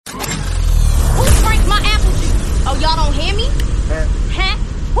Oh, y'all don't hear me? Huh?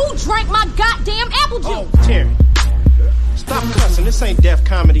 Who drank my goddamn apple juice? Oh, Terry. Stop cussing. This ain't Def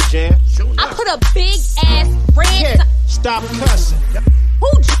Comedy Jam. I put a big ass red. Stop cussing.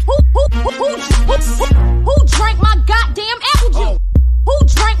 Who drank my goddamn apple juice? Who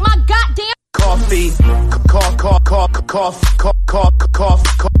drank my goddamn coffee?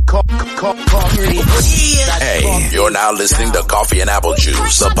 Hey, you're now listening to Coffee and Apple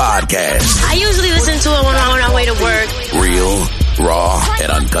Juice, the podcast. I usually listen to it when I'm on my way to work. Real, raw,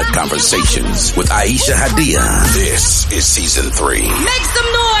 and uncut conversations with Aisha Hadia. This is season 3. Make some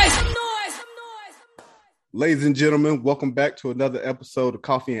noise! Ladies and gentlemen, welcome back to another episode of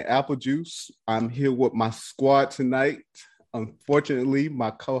Coffee and Apple Juice. I'm here with my squad tonight. Unfortunately,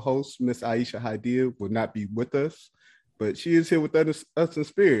 my co-host, Miss Aisha Hadia, will not be with us, but she is here with us in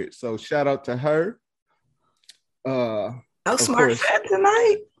spirit. So shout out to her. No Smurfette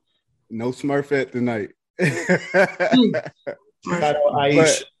tonight. No Smurfette tonight.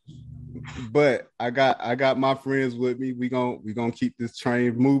 But I got my friends with me. We gonna keep this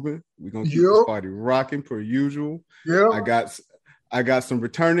train moving. We're gonna keep this party rocking per usual. Yeah. I got some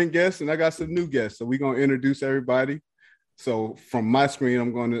returning guests and I got some new guests. So we're gonna introduce everybody. So from my screen,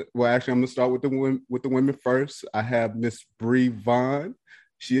 I'm gonna start with the women first. I have Miss Bree Vaughn.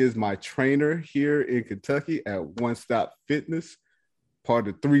 She is my trainer here in Kentucky at One Stop Fitness, part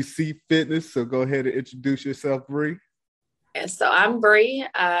of 3C Fitness. So go ahead and introduce yourself, Bree. And so I'm Bree.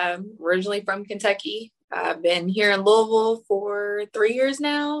 I'm originally from Kentucky. I've been here in Louisville for 3 years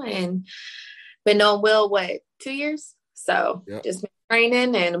now and been knowing Will, 2 years? So Just been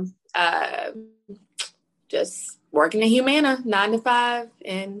training and just working at Humana, 9 to 5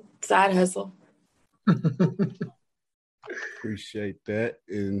 and side hustle. Appreciate that.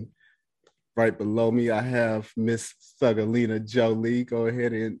 And right below me, I have Miss Sugalina Jolie. Go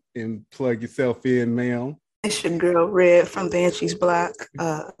ahead and plug yourself in, ma'am. It's your girl Red from Banshees Block.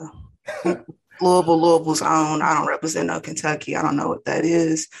 Louisville's own. I don't represent no Kentucky. I don't know what that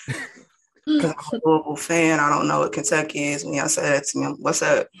is. Because I'm a Louisville fan. I don't know what Kentucky is. When y'all say that to me, what's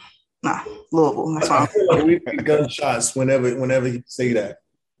up? Nah, Louisville. That's I feel like we need gunshots whenever you say that.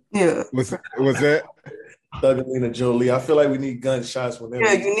 Yeah. Was that? Sugalina Jolie. I feel like we need gunshots whenever.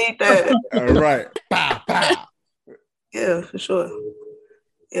 Yeah, you need that. All right. Pow, pow. Yeah, for sure.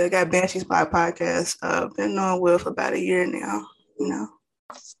 Yeah, I got Banshees Block podcast. Been knowing Will for about a year now. You know,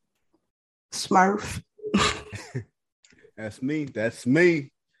 Smurf. That's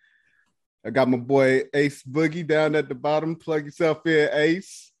me. I got my boy Ace Boogie down at the bottom. Plug yourself in,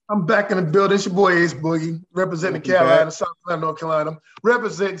 Ace. I'm back in the building. It's your boy Ace Boogie, representing Carolina, South Carolina, North Carolina.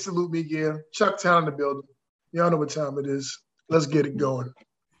 Representing, salute me again. Chucktown in the building. Y'all know what time it is. Let's get it going.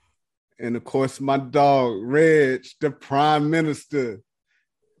 And of course, my dog, Reg, the Prime Minister.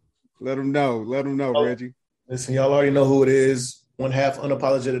 Let him know, Reggie. Listen, y'all already know who it is. One half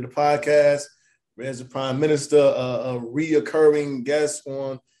unapologetic the podcast. Reg's the Prime Minister, a reoccurring guest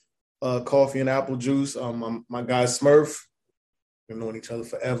on Coffee and Apple Juice. My guy Smurf. We've known each other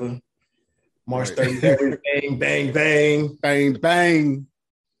forever. March 30th, bang, bang, bang. Bang, bang.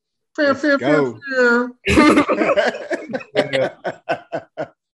 Fair.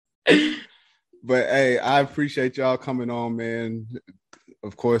 But hey, I appreciate y'all coming on, man.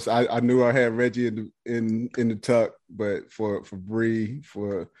 Of course, I knew I had Reggie in the tuck, but for Bree,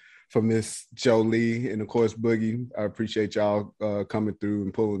 for Miss Jolie, and of course Boogie, I appreciate y'all coming through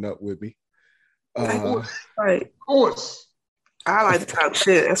and pulling up with me. Right, of course. I like to talk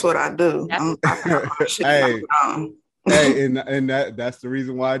shit. That's what I do. Hey, and that's the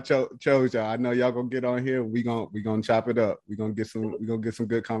reason why I chose y'all. I know y'all gonna get on here. We gonna chop it up. We gonna get some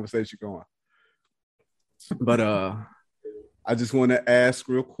good conversation going. But I just want to ask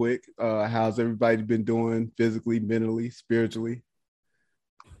real quick, how's everybody been doing physically, mentally, spiritually?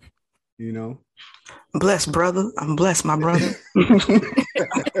 You know? Blessed, brother. I'm blessed, my brother.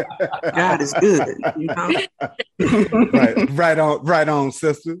 God is good, you know? Right on,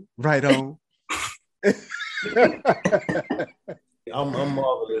 sister. Right on. I'm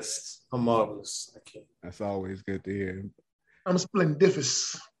marvelous. I can't. That's always good to hear. I'm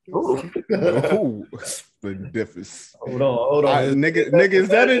splendifus. Ooh. Splendifus. Hold on. Nigga, is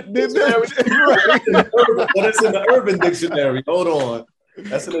that it? But it's in the Urban Dictionary. Hold on.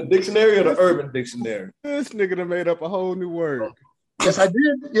 That's in the dictionary or the Urban Dictionary? This nigga done made up a whole new word. Yes, I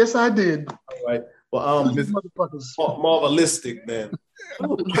did. All right. Well, motherfuckers. Marvelistic, then.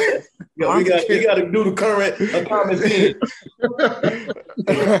 Yeah, we got to do the current comment.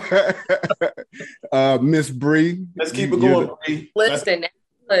 Miss Bree. Let's keep it going, Bree. Listen,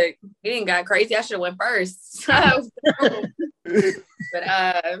 look, he didn't got crazy. I should have went first. But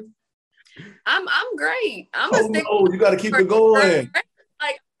I'm great. You got to keep it going.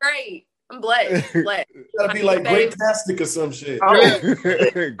 Like great. I'm blessed. You gotta be like great tastic or some shit.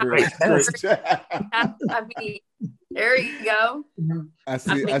 Great. I mean, there you go. I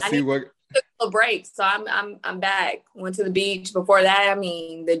see what. Took a break, so I'm back. Went to the beach. Before that, I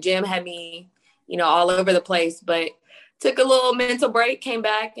mean, the gym had me, all over the place. But took a little mental break, came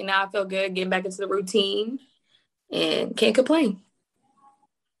back, and now I feel good getting back into the routine, and can't complain.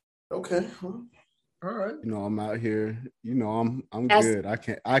 Okay. All right. I'm out here. I'm good. I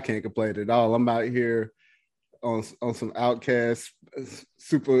can't complain at all. I'm out here on some Outcast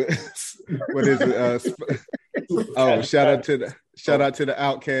super. What is it? Shout out to the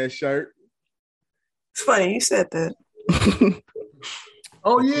Outcast shirt. It's funny you said that.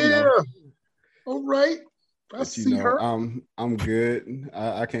 Oh yeah. All right. I see her. I'm good.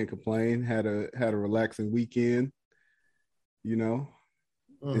 I can't complain. Had a relaxing weekend.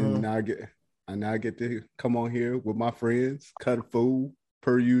 And now I get to come on here with my friends, cut a food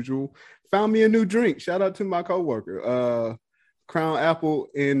per usual. Found me a new drink. Shout out to my coworker. Crown Apple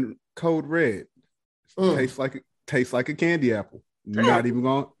and Code Red. Tastes like a candy apple. Not even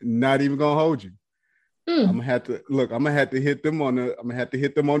gonna hold you. I'm gonna have to hit them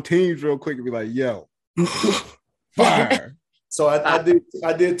on Teams real quick and be like, yo, fire. So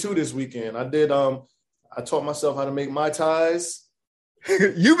I did too this weekend. I taught myself how to make Mai Tais.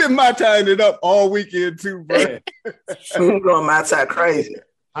 You've been Mai Taiing it up all weekend too, bro. You're going Mai Tai crazy.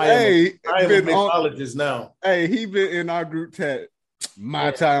 I am a mixologist now. Hey, he been in our group chat.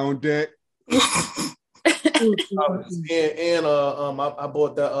 Mai Tai on deck. And I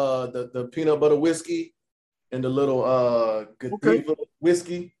bought the peanut butter whiskey and the little Godiva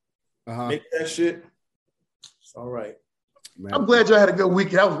whiskey. Make that shit. It's all right. Man. I'm glad y'all had a good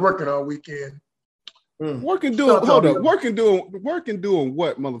weekend. I was working all weekend. Working doing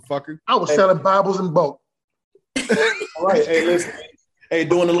what, motherfucker? I was selling Bibles in bulk. All right, hey, listen. Hey,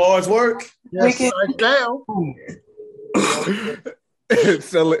 doing the Lord's work. Yes, right down.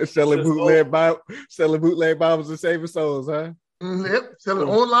 selling bootleg Bibles and saving souls, huh? Yep, selling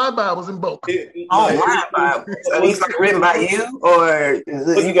online Bibles in bulk. Online Bibles. So these like written by you, or is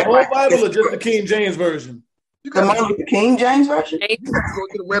it you got the whole Bible or just the King James version? Come on with the King James version. Go to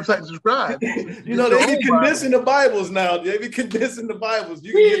the website and subscribe. They be condensing the Bibles now. They be condensing the Bibles.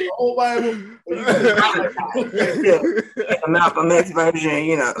 You can get the whole Bible. Or you can Malcolm X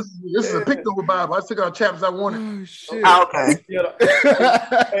version. This is a picked-over Bible. I took out chapters I wanted. Oh shit! Okay. He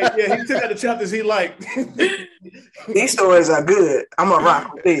took out the chapters he liked. These stories are good. I'm gonna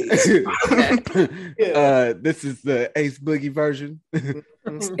rock with these. This is the Ace Boogie version.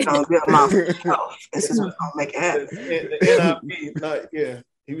 This is what's gonna make it happen. The NIV,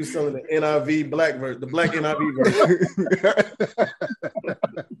 he was selling the NIV black version, the black NIV version.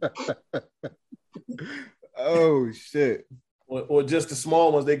 Oh shit! Or just the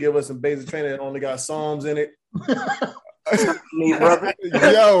small ones they give us in basic training that only got Psalms in it. Me, brother.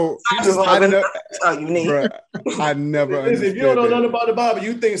 Yo, I never understood. Listen, if you don't know nothing about the Bible,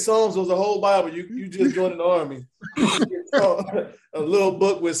 you think Psalms was the whole Bible. You just joined the army. A little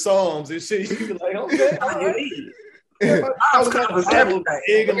book with Psalms and shit. You be like, okay, all right.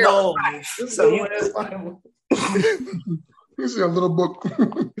 Big and long. This is a little book.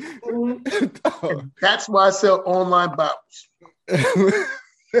 That's why I sell online Bibles.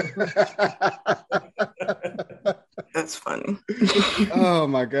 That's funny. Oh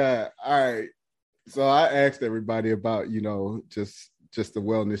my God. All right. So I asked everybody about, just the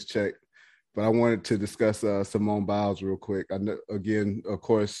wellness check, but I wanted to discuss Simone Biles real quick. I know, again, of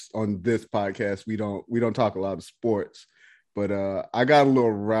course, on this podcast, we don't talk a lot of sports, but I got a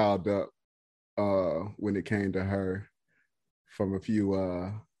little riled up when it came to her from a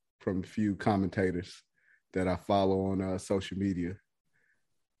few commentators that I follow on social media.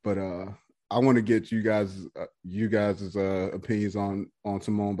 But I want to get you guys' opinions on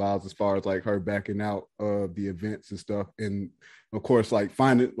Simone Biles as far as like her backing out of the events and stuff, and of course like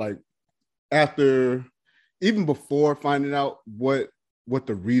finding like after, even before finding out what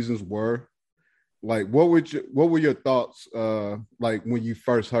the reasons were, like what were your thoughts like when you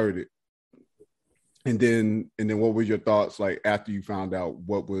first heard it, and then what were your thoughts like after you found out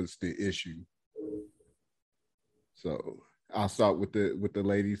what was the issue? So I'll start with the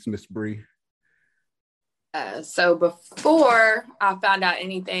ladies, Miss Bree. So before I found out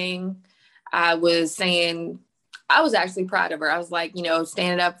anything, I was saying I was actually proud of her. I was like,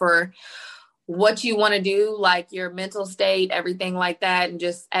 standing up for what you want to do, like your mental state, everything like that. And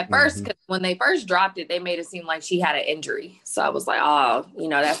just at first, because when they first dropped it, they made it seem like she had an injury. So I was like, oh,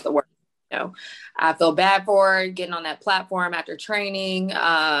 that's the worst. I feel bad for her getting on that platform after training.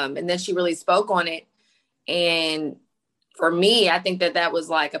 And then she really spoke on it. And for me, I think that was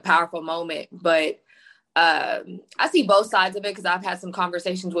like a powerful moment. But I see both sides of it because I've had some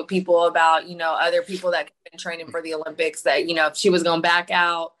conversations with people about, other people that have been training for the Olympics that, if she was going to back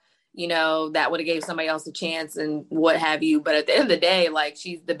out, that would have gave somebody else a chance and what have you. But at the end of the day, like,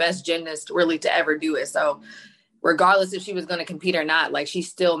 she's the best gymnast really to ever do it. So regardless if she was going to compete or not, like, she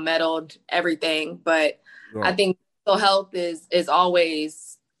still medaled everything. But right. I think mental health is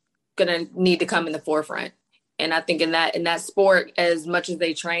always going to need to come in the forefront. And I think in that sport, as much as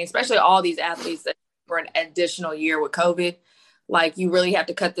they train, especially all these athletes that for an additional year with COVID, like, you really have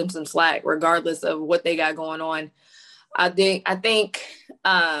to cut them some slack regardless of what they got going on. I think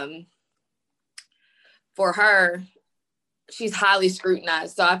for her, she's highly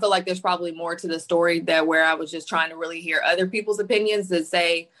scrutinized. So I feel like there's probably more to the story that where I was just trying to really hear other people's opinions and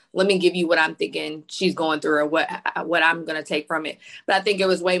say, let me give you what I'm thinking she's going through or what I'm going to take from it. But I think it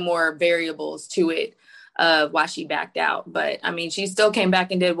was way more variables to it of why she backed out. But I mean, she still came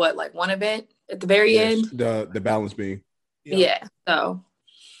back and did like one event at the very end. The balance beam. Yeah. So,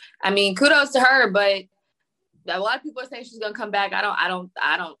 I mean, kudos to her, but a lot of people are saying she's going to come back. I don't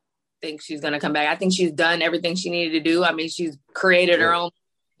think she's going to come back. I think she's done everything she needed to do. I mean, she's created her own.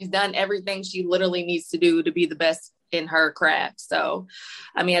 She's done everything she literally needs to do to be the best in her craft. So,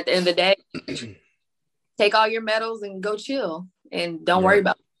 I mean, at the end of the day, take all your medals and go chill and don't worry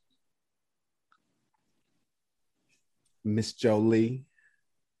about it. Miss Jolie.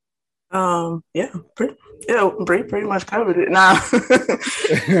 Bree pretty much covered it. Nah.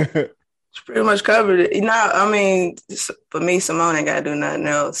 She pretty much covered it. I mean, for me, Simone ain't got to do nothing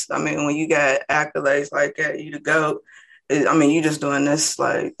else. I mean, when you got accolades like that, you the GOAT. You just doing this,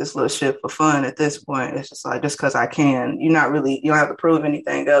 like, this little shit for fun at this point. It's just like, just because I can. You don't have to prove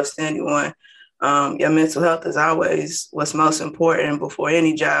anything else to anyone. Your mental health is always what's most important before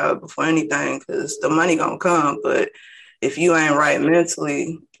any job, before anything, because the money gonna come. But if you ain't right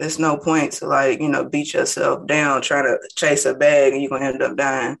mentally, there's no point to, beat yourself down, trying to chase a bag, and you're gonna end up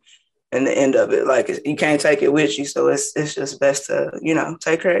dying. And the end of it, like, you can't take it with you. So it's just best to,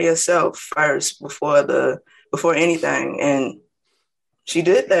 take care of yourself first before anything. And she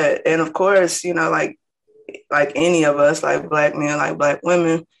did that. And of course, like any of us, like Black men, like Black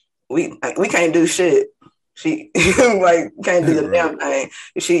women, we can't do shit. She can't do the damn thing.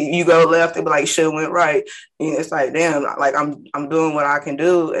 If you go left, it be like shit went right. And it's like, damn, like, I'm doing what I can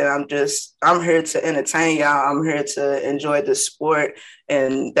do, and I'm here to entertain y'all. I'm here to enjoy the sport,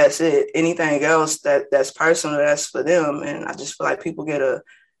 and that's it. Anything else that's personal, that's for them. And I just feel like people get a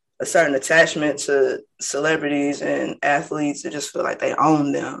certain attachment to celebrities and athletes that just feel like they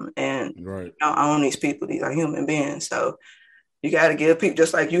own them, and don't own these people. These are human beings. So you got to give people,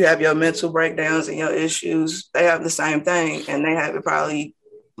 just like you have your mental breakdowns and your issues, they have the same thing, and they have it probably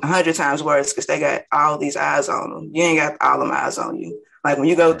 100 times worse because they got all these eyes on them. You ain't got all them eyes on you. Like, when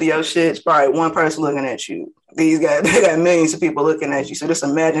you go through your shit, it's probably one person looking at you. They got millions of people looking at you. So just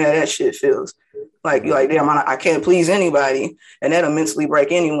imagine how that shit feels. Like, you're like, damn, I can't please anybody, and that'll mentally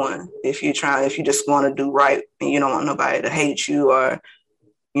break anyone if you just want to do right and you don't want nobody to hate you or,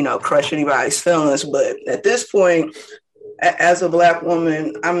 crush anybody's feelings. But at this point, as a Black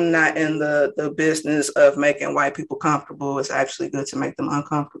woman, I'm not in the business of making white people comfortable. It's actually good to make them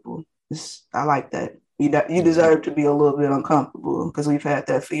uncomfortable. I like that. You deserve to be a little bit uncomfortable because we've had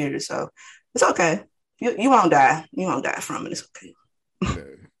that for years. So it's okay. You won't die. You won't die from it. It's okay.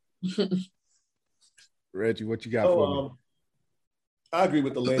 Reggie, what you got for me? I agree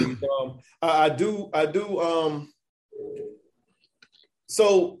with the ladies. I do.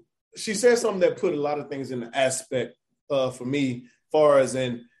 So she said something that put a lot of things in the aspect for me, far as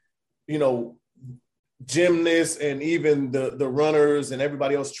in, gymnasts and even the runners and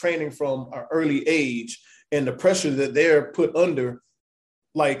everybody else training from an early age and the pressure that they're put under,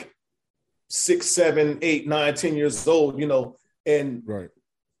 like 6, 7, 8, 9, 10 years old, and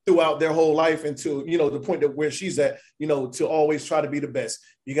throughout their whole life until, the point that where she's at, to always try to be the best.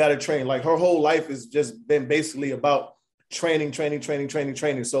 You got to train. Like, her whole life has just been basically about training.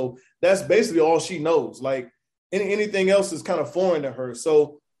 So that's basically all she knows. Like, anything else is kind of foreign to her.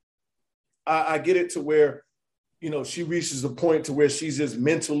 So I get it to where, she reaches a point to where she's just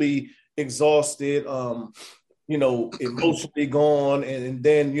mentally exhausted, emotionally gone. And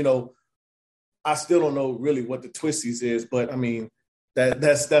then, I still don't know really what the twisties is, but I mean,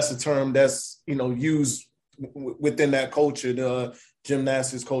 that's a term that's, used within that culture, the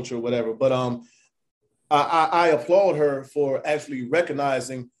gymnastics culture or whatever. But I applaud her for actually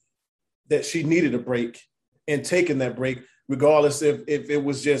recognizing that she needed a break and taking that break, regardless if it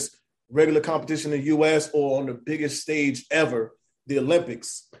was just regular competition in the U.S. or on the biggest stage ever, the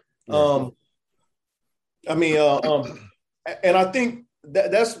Olympics. Yeah. And I think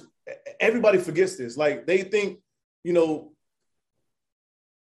that's everybody forgets this. Like they think, you know,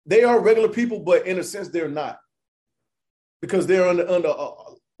 they are regular people, but in a sense they're not, because they're under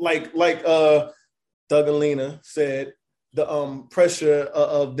like Doug and Lena said, the pressure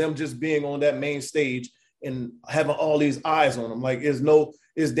of them just being on that main stage and having all these eyes on them. Like it's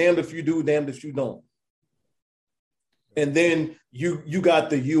damned if you do, damned if you don't. And then you got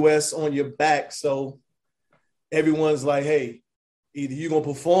the US on your back, so everyone's like, hey, either you're gonna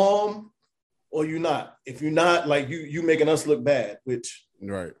perform or you're not. If you're not, like you making us look bad, which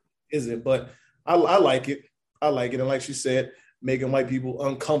right isn't. But I like it. I like it. And like she said, making white people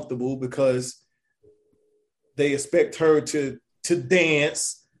uncomfortable because they expect her to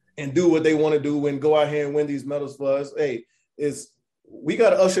dance and do what they want to do and go out here and win these medals for us. Hey, we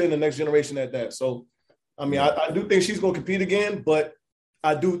got to usher in the next generation at that. So, I mean, I do think she's going to compete again, but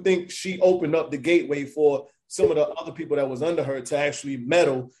I do think she opened up the gateway for some of the other people that was under her to actually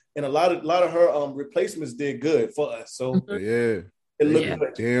medal. And a lot of her replacements did good for us. So yeah, it looked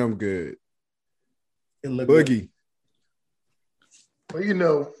good. Damn good. It looked Boogie. Good. Well, you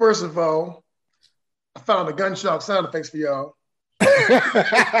know, first of all, I found the gunshot sound effects for y'all.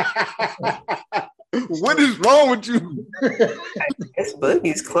 What is wrong with you? It's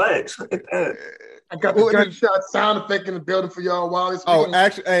Boogie's clutch. Look at that. I got the gunshot sound effect in the building for y'all while it's. Oh,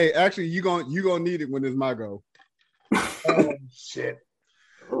 actually, you gonna need it when it's my go. Oh shit.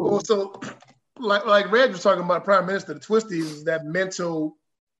 Well, so like Reg was talking about, Prime Minister, the twisties is that mental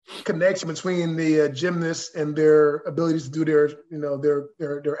connection between the gymnasts and their abilities to do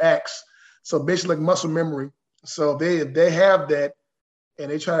their acts. So basically like muscle memory. So they have that,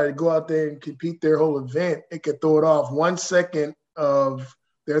 and they try to go out there and compete their whole event. It could throw it off 1 second of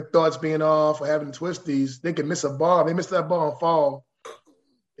their thoughts being off or having twisties. They could miss a ball. They miss that ball and fall.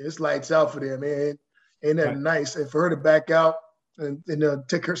 It's lights out for them, man. Ain't that nice? And for her to back out and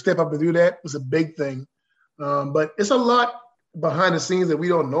take her step up and do that was a big thing. But it's a lot behind the scenes that we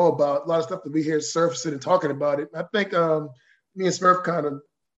don't know about. A lot of stuff that we hear surfacing and talking about it. I think me and Smurf kind of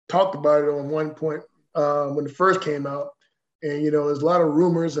talked about it on one point when it first came out. And, you know, there's a lot of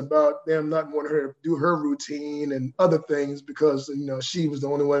rumors about them not wanting her to do her routine and other things because, you know, she was the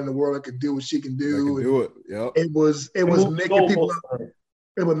only one in the world that could do what she can do. Yep. It was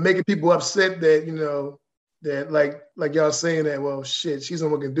making people upset that, you know, that like y'all saying that, well, shit, she's the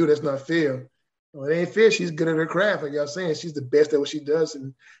one who can do that's not fair. Well, it ain't fair. She's good at her craft. Like y'all saying, she's the best at what she does,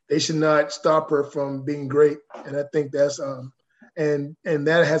 and they should not stop her from being great. And I think that's and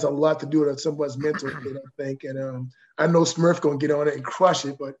that has a lot to do with someone's mental, I think. And I know Smurf gonna get on it and crush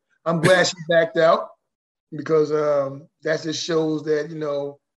it, but I'm glad she backed out because that just shows that, you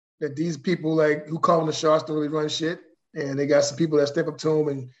know, that these people like who calling the shots don't really run shit, and they got some people that step up to them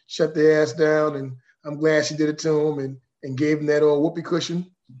and shut their ass down. And I'm glad she did it to them and gave them that old whoopee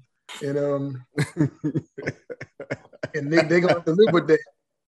cushion. And and they're gonna have to live with that.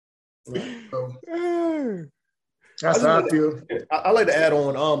 So, that's how I feel. I like to add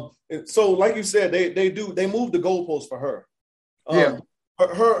on. So like you said, they move the goalposts for her.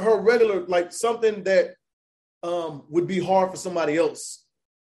 Her regular, like something that would be hard for somebody else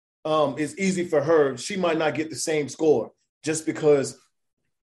is easy for her. She might not get the same score just because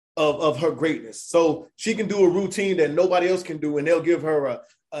of her greatness. So she can do a routine that nobody else can do, and they'll give her a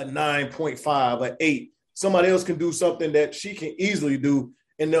 9.5, an 8. Somebody else can do something that she can easily do,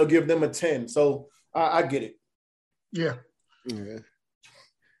 and they'll give them a 10. So I get it. Yeah.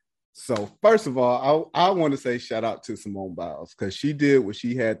 So first of all, I want to say shout out to Simone Biles because she did what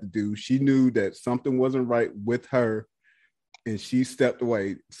she had to do. She knew that something wasn't right with her, and she stepped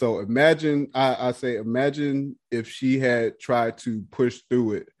away. So imagine if she had tried to push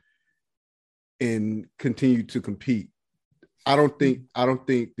through it and continue to compete. I don't think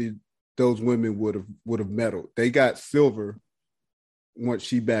those women would have medaled. They got silver once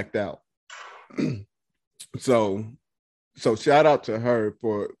she backed out. So shout out to her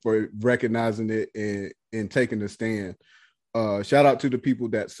for recognizing it and taking the stand. Shout out to the people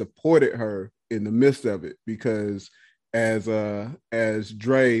that supported her in the midst of it, because as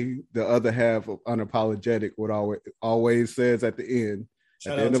Dre, the other half of Unapologetic, would always says at the end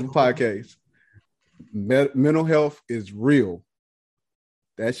of the podcast, mental health is real.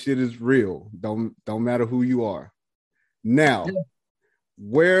 That shit is real. Don't matter who you are. Now,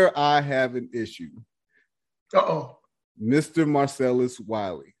 where I have an issue. Mr. Marcellus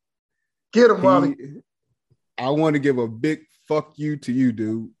Wiley. Get him, Wiley. I want to give a big fuck you to you,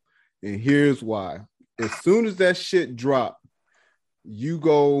 dude. And here's why. As soon as that shit dropped, you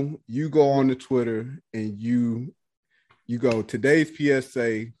go on the Twitter and you go, today's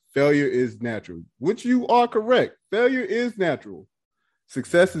PSA, failure is natural, which you are correct. Failure is natural.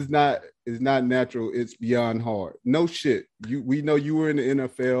 Success is not natural. It's beyond hard. No shit. We know you were in the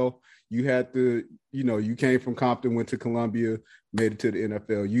NFL. You had to, you came from Compton, went to Columbia, made it to the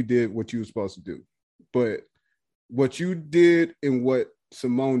NFL. You did what you were supposed to do. But what you did and what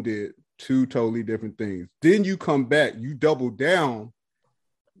Simone did, two totally different things. Then you come back, you double down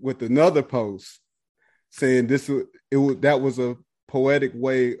with another post saying that was a poetic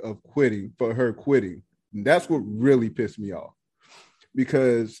way of quitting, for her quitting. And that's what really pissed me off,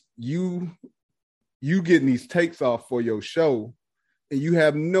 because you getting these takes off for your show and you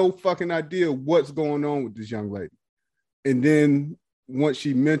have no fucking idea what's going on with this young lady. And then once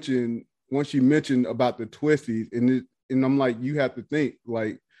she mentioned about the twisties, and I'm like, you have to think,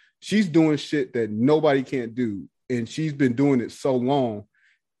 like, she's doing shit that nobody can't do, and she's been doing it so long.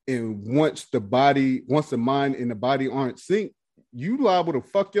 And once the mind and the body aren't synced, you liable to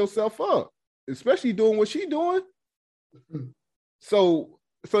fuck yourself up, especially doing what she's doing. So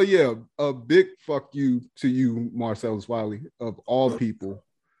yeah, a big fuck you to you, Marcellus Wiley, of all people,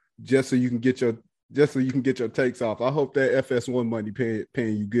 just so you can get your takes off. I hope that FS1 money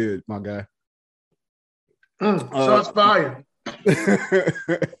paying you good, my guy. Shots fired. But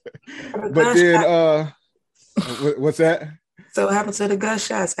then, what's that? So what happened to the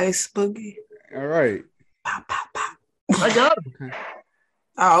gunshots, Ace Boogie? All right. Pop, pop, pop. I got him.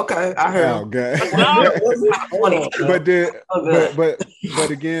 Oh, okay. I heard. Oh, God. but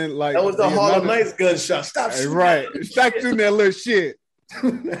again, like, that was the Harlem Nights gunshot. Stop shooting. Right. Stop doing that little shit.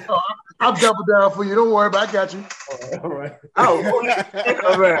 I'll double down for you. Don't worry about it. I got you. All right. Oh,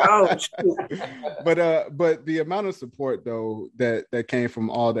 shoot. But the amount of support though that came from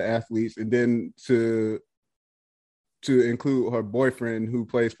all the athletes, and then to include her boyfriend who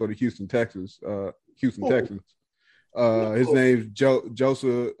plays for the Houston Texans. His name's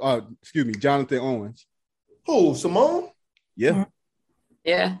Jonathan Owens. Who, Simone? Yeah.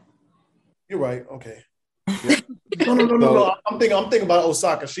 Yeah. You're right. Okay. Yeah. No. I'm thinking about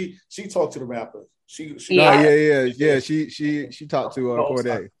Osaka. She talked to the rappers. She She talked to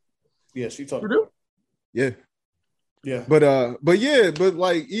Corday. Yeah, she talked. Yeah. But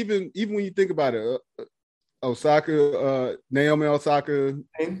like even when you think about it, Osaka, Naomi Osaka,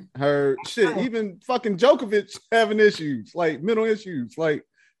 her shit, even fucking Djokovic having issues, like mental issues, like.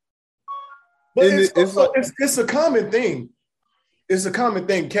 But it's a common thing. It's a common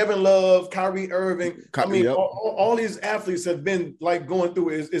thing. Kevin Love, Kyrie Irving. All these athletes have been like going through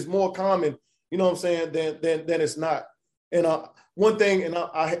it. It's more common, you know what I'm saying, than it's not. And one thing, and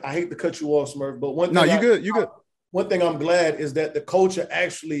I hate to cut you off, Smurf, but one thing. No, you good. One thing I'm glad is that the culture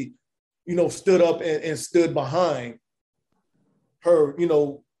actually, stood up and stood behind her,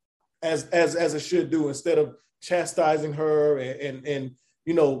 as it should do, instead of chastising her and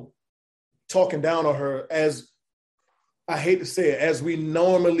talking down on her, as I hate to say it, as we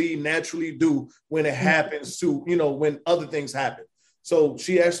naturally do when it happens to, when other things happen. So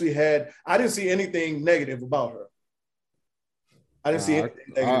she actually I didn't see anything negative about her. I didn't see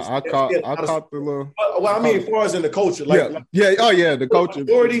anything negative. I caught the little. Well, I mean, as far as in the culture, the culture.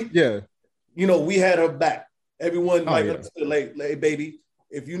 Authority, yeah. We had her back. Everyone understood, like, baby,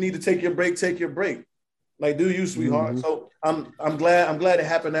 if you need to take your break, take your break. Like, do you, sweetheart? Mm-hmm. So I'm glad it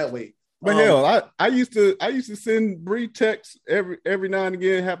happened that way. But hell, I used to send Bree texts every now and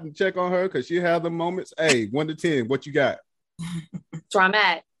again, having to check on her because she had the moments. Hey, 1 to 10, what you got? So I'm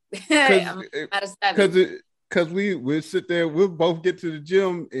at. I'm at a 7. Because we'll sit there, we'll both get to the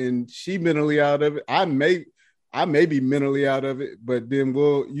gym, and she mentally out of it. I may be mentally out of it, but then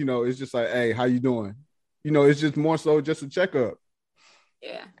we'll, it's just like, hey, how you doing? It's just more so just a checkup.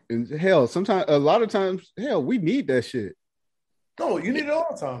 Yeah. And hell, a lot of times, we need that shit. No, you need it all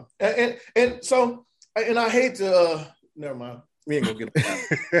the time. And so, and I hate to, never mind. We ain't gonna get it.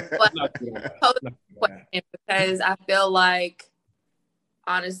 Because I feel like,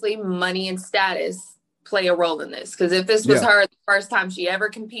 honestly, money and status play a role in this. Because if this was her the first time she ever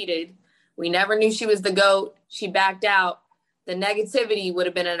competed, we never knew she was the GOAT, she backed out, the negativity would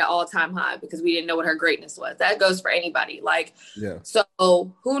have been at an all-time high because we didn't know what her greatness was. That goes for anybody.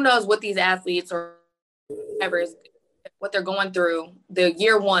 So who knows what these athletes or whatever what they're going through the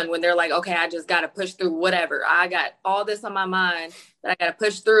year one when they're like, okay, I just got to push through whatever. I got all this on my mind that I got to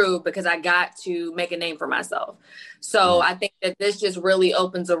push through because I got to make a name for myself. So I think that this just really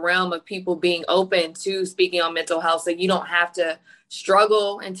opens a realm of people being open to speaking on mental health. So you don't have to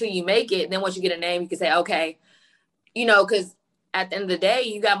struggle until you make it. And then once you get a name, you can say, okay, because at the end of the day,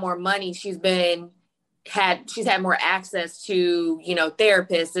 you got more money. She's been she's had more access to, you know,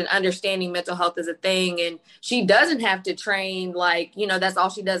 therapists and understanding mental health is a thing. And she doesn't have to train, like, you know, that's all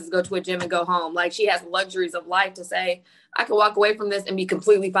she does is go to a gym and go home. Like, she has luxuries of life to say, I can walk away from this and be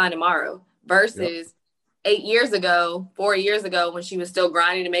completely fine tomorrow, versus 4 years ago, when she was still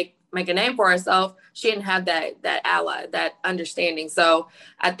grinding to make a name for herself, she didn't have that ally, that understanding. So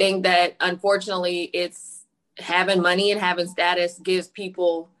I think that unfortunately it's having money and having status gives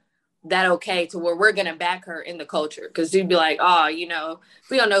people that okay to where we're going to back her in the culture. Cause she'd be like, oh, you know,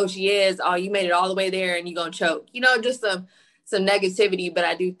 if we don't know who she is, oh, you made it all the way there and you're going to choke, you know, just some negativity. But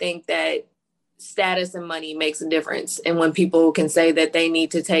I do think that status and money makes a difference. And when people can say that they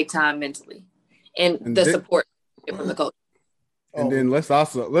need to take time mentally and the support from the culture. And then let's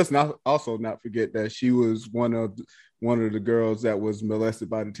not forget that she was one of the girls that was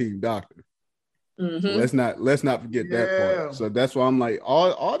molested by the team doctor. Mm-hmm. So let's not forget that part. So that's why I'm like,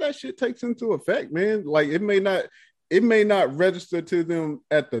 all that shit takes into effect, man. Like, it may not register to them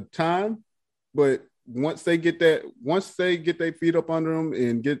at the time, but once they get their feet up under them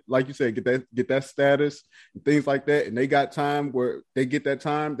and get, like you said, get that status and things like that, and they got time where they get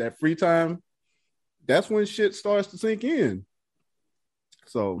that free time, that's when shit starts to sink in.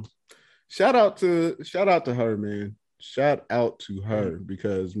 So shout out to her, man. Shout out to her,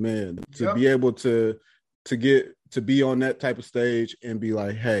 because, man, to be able to be on that type of stage and be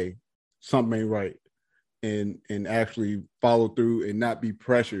like, hey, something ain't right, and actually follow through and not be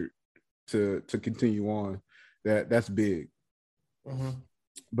pressured to continue on, that's big. Mm-hmm.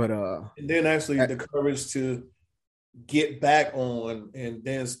 But and then actually the courage to get back on and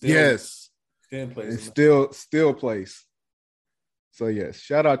then still place. So yes,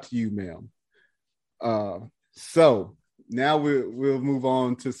 shout out to you, ma'am. So now we'll move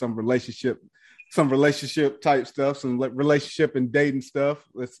on to some relationship type stuff, some relationship and dating stuff.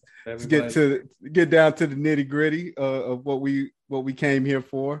 Let's get down to the nitty gritty of what we came here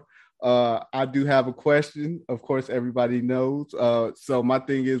for. I do have a question. Of course, everybody knows. So my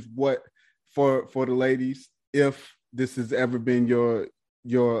thing is, what for the ladies, if this has ever been your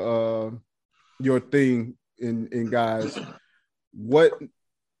thing in guys, what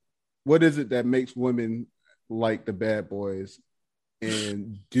is it that makes women like the bad boys,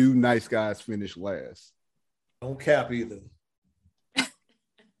 and do nice guys finish last? Don't cap either.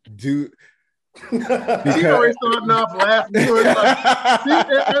 He always starting off laughing.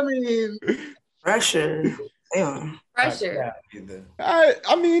 I mean, pressure. Damn. Pressure.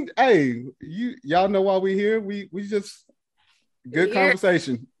 I mean, hey, y'all know why we here. We just good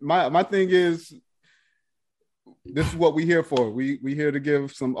conversation. My thing is, this is what we here for. We here to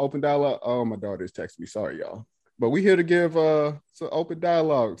give some open dialogue. Oh, my daughter's texting me. Sorry, y'all. But we here to give some open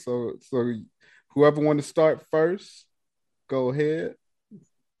dialogue. So whoever want to start first, go ahead.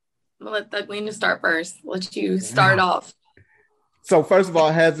 I'll let Thugwina start first. Let you start off. So first of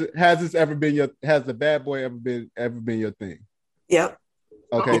all, has the bad boy ever been your thing? Yep.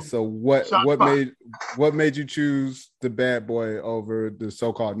 Okay, so what made you choose the bad boy over the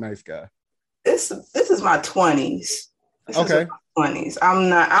so-called nice guy? This is my 20s. Okay. 20s.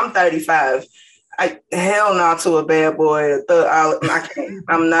 I'm 35. Hell no to a bad boy. I can't.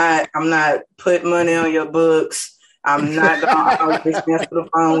 I'm not putting money on your books. I'm not going to answer the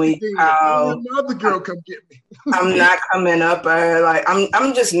phone when you call. Another girl come get me. I'm not coming up there. Like,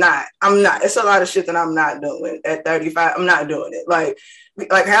 I'm just not. I'm not. It's a lot of shit that I'm not doing at 35. I'm not doing it. Like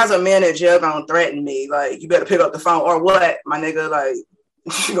how's a man at jail gonna threaten me? Like, you better pick up the phone or what, my nigga? Like,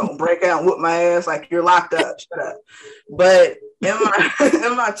 you gonna break out and whoop my ass? Like, you're locked up. Shut up. But in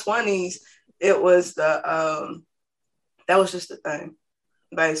my 20s, it was that was just the thing,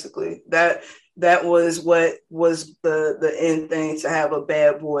 basically. That was what was the end thing, to have a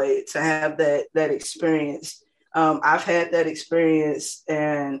bad boy, to have that experience. I've had that experience,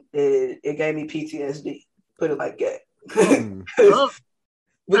 and it gave me PTSD. Put it like that.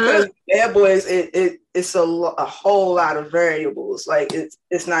 Because bad boys, it's a whole lot of variables. Like,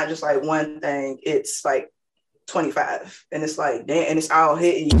 it's not just like one thing. It's like 25, and it's like, damn, and it's all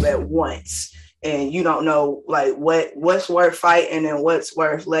hitting you at once, and you don't know like what's worth fighting and what's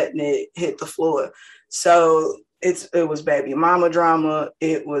worth letting it hit the floor. So it was baby mama drama.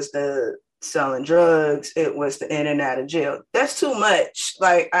 It was the selling drugs. It was the in and out of jail. That's too much.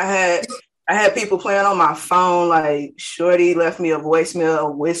 Like, I had people playing on my phone. Like, shorty left me a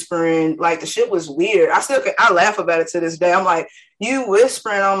voicemail whispering. Like, the shit was weird. I laugh about it to this day. I'm like, you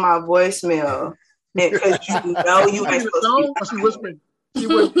whispering on my voicemail because you know you ain't supposed to be. She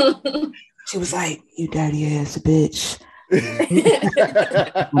whispering. She was like, you dirty ass bitch.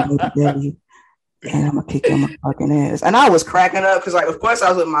 and I'm gonna kick your motherfucking ass. And I was cracking up because, like, of course,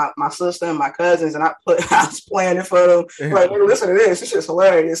 I was with my sister and my cousins, and I was playing it for them. Like, listen to this. This shit's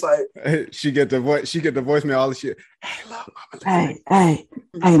hilarious. Like, she get the voicemail, all the shit. Hey, look, mama. Hey,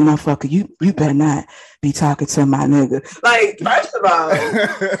 motherfucker, you better not be talking to my nigga. Like, first of all,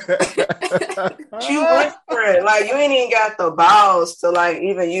 you whispering. Like, you ain't even got the balls to, like,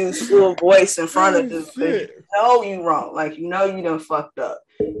 even use full voice in front of you. You know you wrong. Like, you know you done fucked up.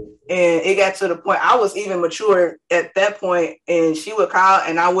 And it got to the point I was even mature at that point, and she would call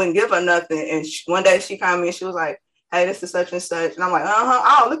and I wouldn't give her nothing. And one day she called me and she was like, hey, this is such and such. And I'm like,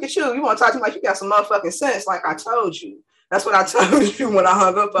 oh, look at you. You want to talk to me like you got some motherfucking sense. Like I told you. That's what I told you when I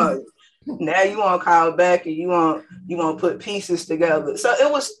hung up on you. Now you want to call back and you want to put pieces together. So it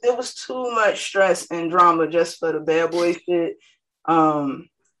was too much stress and drama just for the bad boy shit.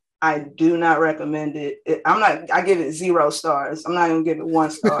 I do not recommend it. I give it 0 stars. I'm not even giving it 1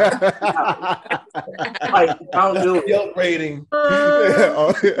 star. Like, don't do it. Yelp rating.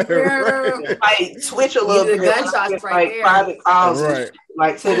 Like, switch a little bit. Gunshots like private calls,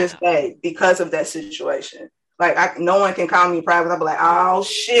 like to this day, because of that situation. Like, no one can call me private. I'll be like, oh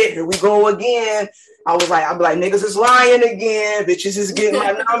shit, here we go again. I'll be like, niggas is lying again. Bitches is getting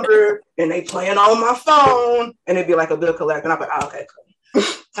my number and they playing on my phone. And it'd be like a bill collector. And I'm like, oh, okay, cool.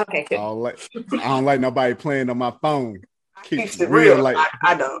 Okay, good. I don't like nobody playing on my phone. Keeps it real. Like,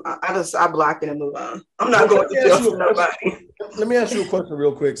 I don't. I block it and move on. I'm not going to jail for nobody. Let me ask you a question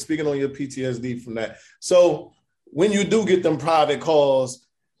real quick. Speaking on your PTSD from that. So when you do get them private calls,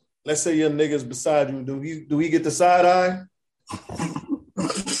 let's say your nigga's beside you, do he get the side eye?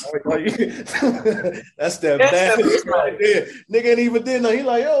 That's that bad right there. Nigga ain't even did nothing. He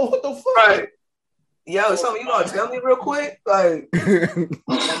like, yo, what the fuck? Right. Yo, something you gonna tell me real quick? Like, that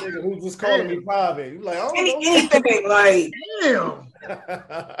nigga who's just calling me private. You like, I don't know. Anything like, damn.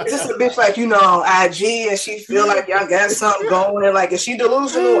 Just a bitch like, on IG and she feel like y'all got something going and like, is she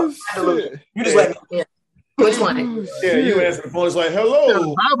delusional? You just like, yeah. Which one? Yeah, you answer the phone. It's like,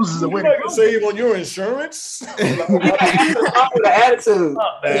 hello. You can save on your insurance. With an attitude.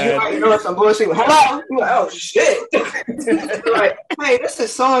 You know some bullshit. Hello. You're like, oh shit. Like, hey, this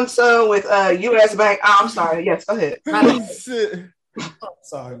is so and so with U.S. Bank. Oh, I'm sorry. Yes, go ahead. Shit.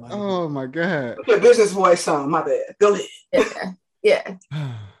 Sorry, man. Oh my god. Your business voice on. My bad. Go ahead. Yeah.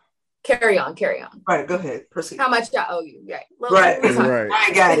 Carry on. Right, go ahead. Proceed. How much y'all owe you? Right. I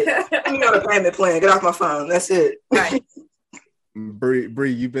ain't got it. You know the payment plan. Get off my phone. That's it. Right.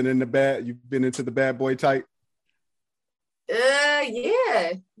 Bree, you've been into the bad boy type?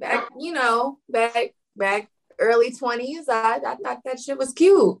 Yeah. Back early 20s, I thought that shit was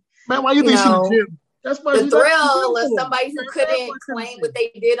cute. Man, why you think she was cute? That's why the thrill of somebody who couldn't claim what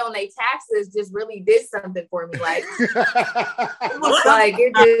they did on their taxes just really did something for me. Like, it was like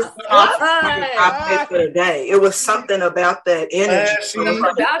it just. I paid for the day. It was something about that energy.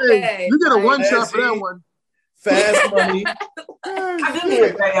 You get a one shot for that one. Fast money. I do need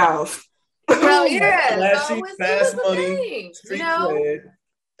a day off. Well, yeah. Fast money. Street cred.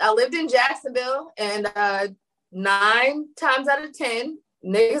 I lived in Jacksonville, and 9 times out of 10.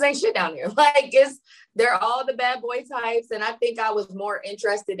 Niggas ain't shit down here. Like, they're all the bad boy types. And I think I was more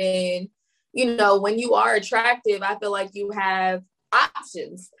interested in, when you are attractive, I feel like you have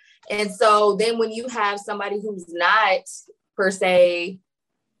options. And so then when you have somebody who's not per se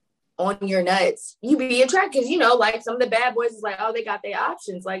on your nuts, you be attracted. Because, like some of the bad boys is like, oh, they got their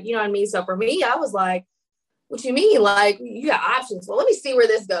options. Like, you know what I mean? So for me, I was like, what you mean? Like, you got options. Well, let me see where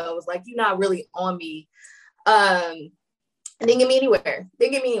this goes. Like, you're not really on me. Didn't get me anywhere.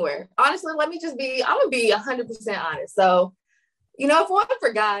 Honestly, I'm going to be 100% honest. So, if it wasn't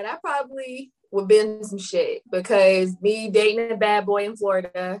for God, I probably would have been some shit, because me dating a bad boy in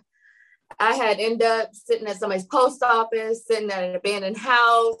Florida, I had ended up sitting at somebody's post office, sitting at an abandoned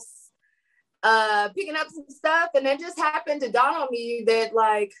house, picking up some stuff. And it just happened to dawn on me that,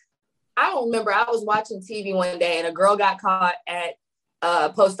 like, I don't remember. I was watching TV one day and a girl got caught at a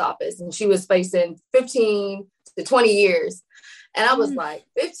post office and she was facing 15 to 20 years. And I was like,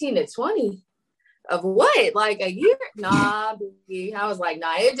 15 to 20 of what? Like a year? Nah, baby. I was like,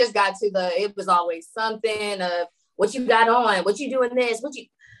 nah, it just got to it was always something of what you got on, what you doing this,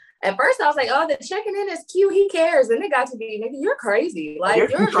 at first I was like, oh, the checking in is cute. He cares. And it got to be, nigga, you're crazy. Like,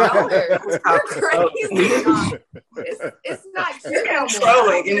 you're a troller. You're crazy. It's not cute no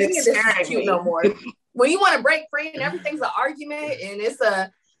more. It's cute no more. When you want to break free and everything's an argument and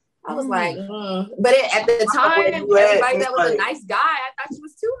I was like, But at the time, everybody that was a nice guy, I thought she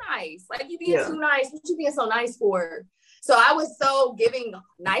was too nice. Like, you being too nice. What you being so nice for? So I was so giving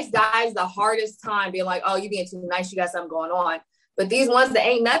nice guys the hardest time, being like, oh, you being too nice. You got something going on. But these ones that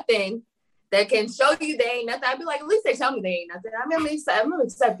ain't nothing, that can show you they ain't nothing. I'd be like, at least they tell me they ain't nothing. I'm gonna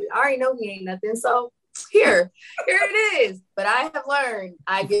accept it. I already know he ain't nothing. So here it is. But I have learned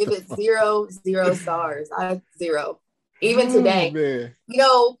I give it 0 stars. Zero. Even today. Man. You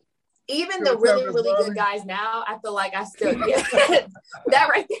know, even the really, really good guys now, I feel like I still get that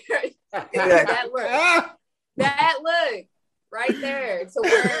right there. That look right there. To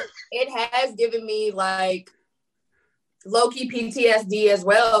where it has given me like low-key PTSD as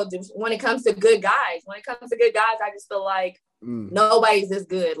well. Just when it comes to good guys. When it comes to good guys, I just feel like nobody's this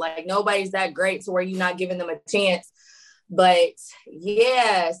good. Like nobody's that great to where you're not giving them a chance. But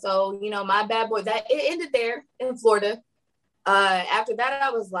yeah, so you know, my bad boy, that it ended there in Florida. After that,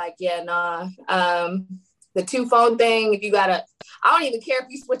 I was like, yeah, nah. The 2 phone thing, if you gotta, I don't even care if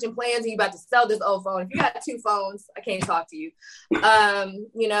you switching plans and you about to sell this old phone. If you got 2 phones, I can't talk to you.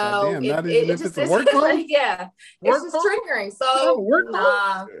 You know, it's just work phone? Yeah, it's just triggering. So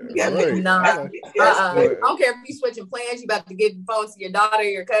nah. I don't care if you switching plans, you about to give phones to your daughter,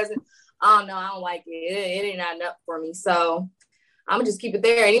 your cousin. I don't know, I don't like it. It ain't not enough for me. So I'm gonna just keep it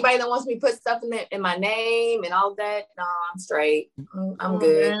there. Anybody that wants me to put stuff in my name and all that, no, I'm straight. I'm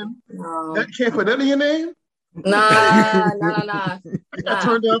good. No. That can't put that in your name? Nah. I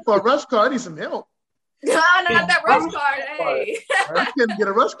turned down for a rush card. I need some help. Nah, not that rush card. Hey. I can't get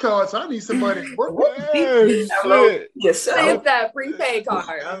a rush card, so I need somebody to work with. It's that prepaid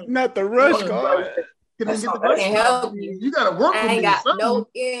card. Not the rush card. I can't help you. You gotta work with me. I ain't got no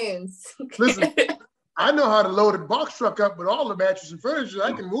ends. Listen, I know how to load a box truck up with all the mattress and furniture.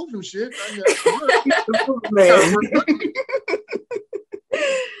 I can move some shit.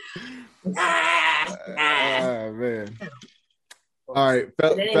 Man. All right,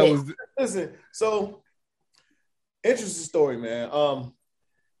 fellas. Listen, so interesting story, man.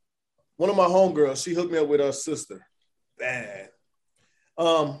 One of my homegirls, she hooked me up with her sister. Bad.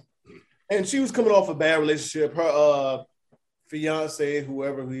 And she was coming off a bad relationship. Her fiance,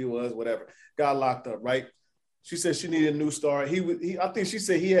 whoever he was, whatever, got locked up, right? She said she needed a new start. I think she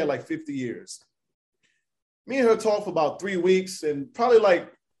said he had like 50 years. Me and her talked for about 3 weeks, and probably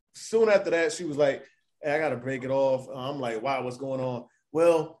like soon after that, she was like, hey, I got to break it off. I'm like, wow, what's going on?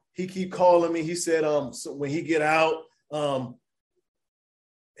 Well, he keep calling me. He said, so when he get out,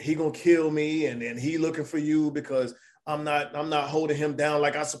 he gonna kill me, and then he looking for you because I'm not holding him down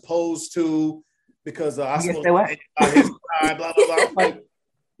like I supposed to because I supposed to his side, blah, blah, blah. I'm like,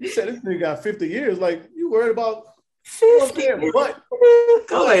 you said this nigga got 50 years. Like, you worried about 50? But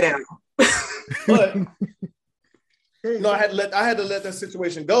go lay down. But I had to let that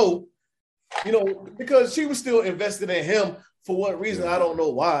situation go, you know, because she was still invested in him for what reason, I don't know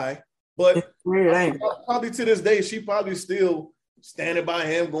why. But probably to this day, she probably still standing by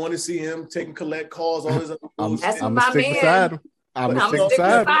him, going to see him, collect calls, all his other That's my man. I'm a stick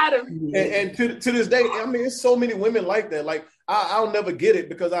beside him. And to this day, I mean, it's so many women like that. Like, I'll never get it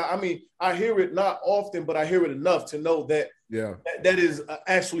because I hear it not often, but I hear it enough to know that that is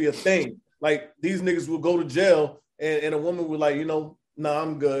actually a thing. Like, these niggas will go to jail and a woman will like, you know, no,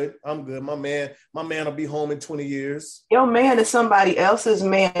 I'm good. My man will be home in 20 years. Your man is somebody else's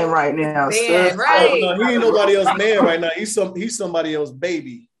man right now. Man, right. No, he ain't nobody else's man right now. He's somebody else's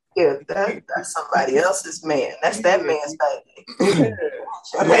baby. Yeah, that's somebody else's man. That's that man's baby.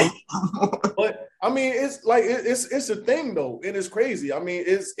 But I mean, it's like it's a thing though, and it's crazy. I mean,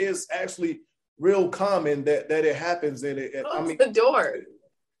 it's actually real common that it happens. And I mean, the door.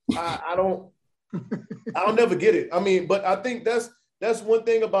 I'll never get it. I mean, but I think that's one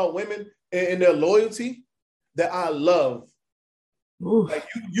thing about women and their loyalty that I love. Ooh. Like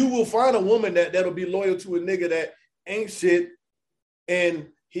you will find a woman that'll be loyal to a nigga that ain't shit and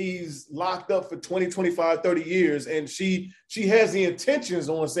he's locked up for 20, 25, 30 years. And she has the intentions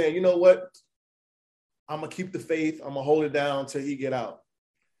on saying, you know what? I'm going to keep the faith. I'm going to hold it down till he get out.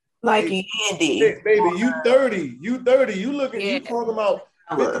 Like Andy. Baby, you 30. You looking, you talking about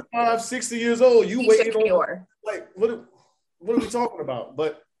 55, 60 years old. You waiting on, like, what are we talking about?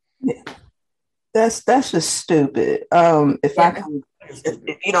 But that's just stupid. If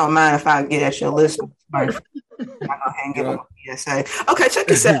you don't mind, if I get at your list first, I'm gonna go ahead and give them a PSA. Okay, check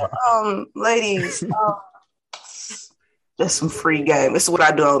this out, ladies. Just some free game. This is what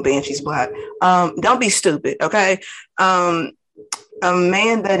I do on Banshees Black. Don't be stupid, okay? A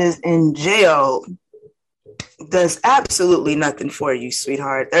man that is in jail does absolutely nothing for you,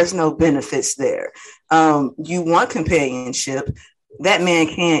 sweetheart. There's no benefits there. You want companionship. That man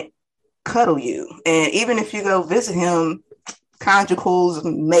can't cuddle you. And even if you go visit him, conjugals,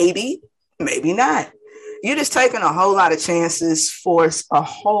 maybe not. You're just taking a whole lot of chances for a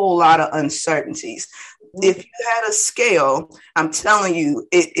whole lot of uncertainties. if you had a scale, I'm telling you,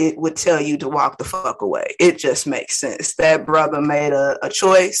 it would tell you to walk the fuck away. It just makes sense. That brother made a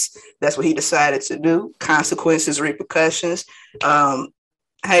choice. That's what he decided to do. Consequences, repercussions.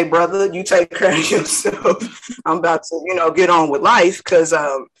 Hey, brother, you take care of yourself. I'm about to, get on with life because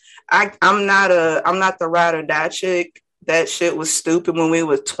I'm not the ride or die chick. That shit was stupid when we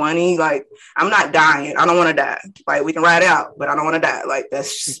was 20. Like, I'm not dying. I don't want to die. Like, we can ride out, but I don't want to die. Like,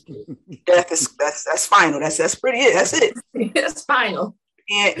 that's just, death is that's final. That's pretty it. That's it. It's final.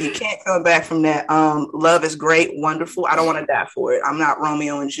 You can't come back from that. Love is great, wonderful. I don't want to die for it. I'm not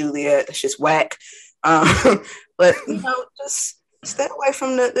Romeo and Juliet. That's just whack. But just stay away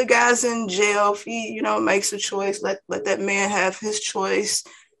from the guys in jail. If he, makes a choice, let that man have his choice.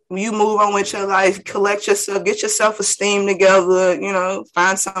 You move on with your life, collect yourself, get your self-esteem together,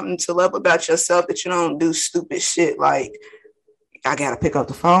 find something to love about yourself that you don't do stupid shit like, I got to pick up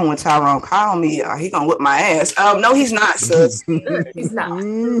the phone when Tyrone call me. He going to whip my ass. No, he's not, sis. He's not.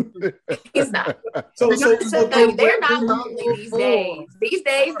 He's not. So they're not lonely these days. These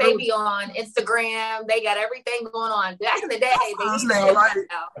days, they be on Instagram. They got everything going on. Back in the day, they need to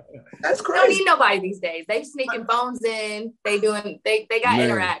out. That's crazy. They don't need nobody these days. They sneaking phones in. They got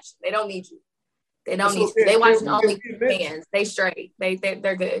interaction. They don't need you. They don't need you. They watching OnlyFans. They straight.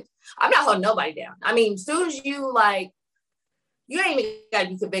 They're good. I'm not holding nobody down. I mean, as soon as you you ain't even got to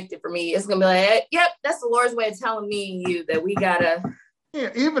be convicted for me. It's going to be like, yep, that's the Lord's way of telling me and you that we got to. Yeah,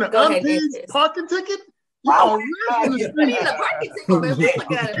 even an unpaid parking ticket? Wow. The parking ticket, but we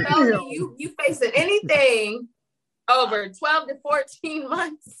looking at a felony. You facing anything over 12 to 14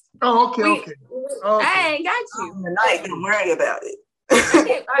 months. Oh, okay. I ain't got you. Tonight, don't worry about it.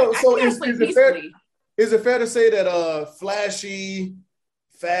 Is it fair to say that flashy,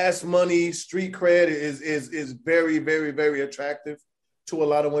 fast money, street cred is very, very, very attractive to a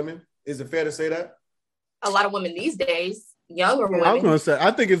lot of women? Is it fair to say that? A lot of women these days, younger women. I was gonna say,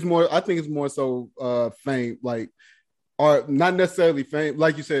 I think it's more so fame, or not necessarily fame,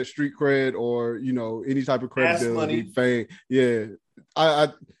 like you said, street cred or any type of credibility, fame. Yeah,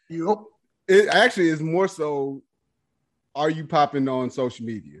 it actually is more so. Are you popping on social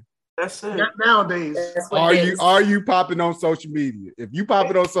media? That's it. Nowadays, are you popping on social media? If you pop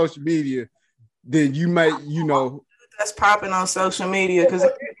it on social media, then you may, that's popping on social media because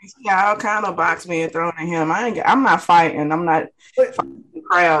all kind of box being thrown at him. I'm not fighting. I'm not fighting the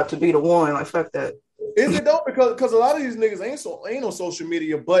crowd to be the one. Like, fuck that. Is it though? Because a lot of these niggas ain't on social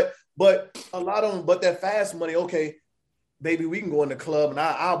media, but a lot of them, but that fast money. Okay, baby, we can go in the club and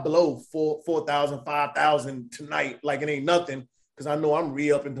I'll blow 4,000, 5,000 tonight like it ain't nothing. Because I know I'm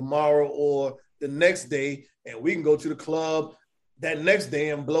re-upping tomorrow or the next day, and we can go to the club that next day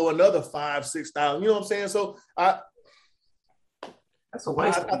and blow another 5,000, 6,000. You know what I'm saying? So that's a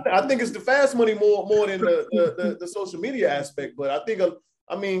waste. I think it's the fast money more than the social media aspect. But I think some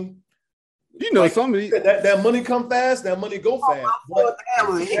of these that money come fast, that money go fast. But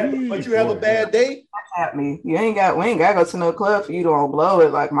you have a bad day. We ain't got to go to no club for you to blow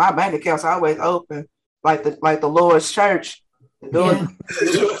it. Like, my bank account's always open, like the Lord's church. They'll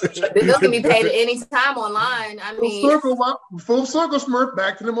be paid at any time online. I mean, full circle, Smurf,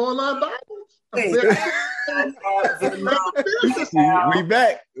 back to them online Bibles.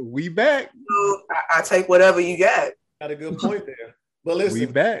 We back. I take whatever you got. Got a good point there. But listen, we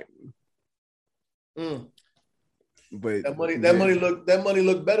back. But that money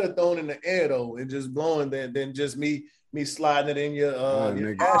look better thrown in the air though, and just blowing than just me sliding it in your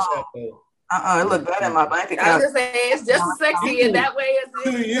cash app though. It looked better in my bank account. I was just saying, it's just as sexy in that way as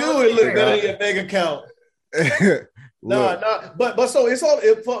to you. It looked better in your bank account. But so it's all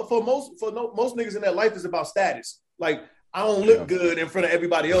for most niggas in their life is about status. Like, I don't look good in front of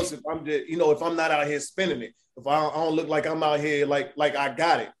everybody else if I'm just, if I'm not out here spending it. If I don't look like I'm out here like I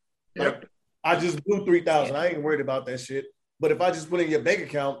got it. Like, I just blew 3,000. I ain't worried about that shit. But if I just put in your bank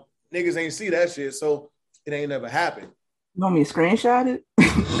account, niggas ain't see that shit, so it ain't never happened. You want me to screenshot it?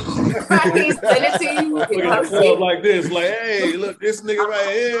 Send it to you. Look at the club like this, like, hey, look, this nigga right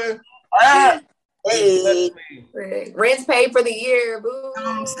here. Rent's paid for the year, boo.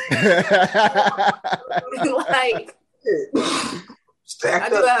 Like, I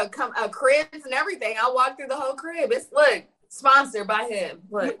do a cribs and everything. I walk through the whole crib. It's sponsored by him.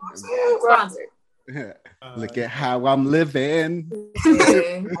 Look, sponsored. Look at how I'm living. Look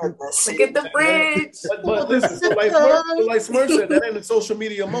at the fridge. But listen, so like Smurf said, that ain't a social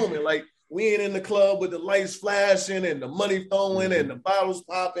media moment. Like, we ain't in the club with the lights flashing and the money throwing and the bottles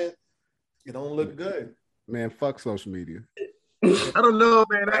popping. It don't look good. Man, fuck social media. I don't know,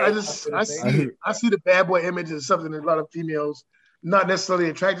 man. I see the bad boy image as something that a lot of females not necessarily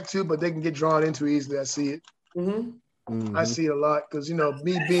attracted to, but they can get drawn into easily. I see it. Mm-hmm. I see it a lot because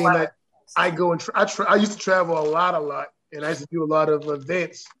me being that I go and I used to travel a lot, and I used to do a lot of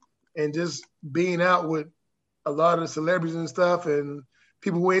events, and just being out with a lot of the celebrities and stuff, and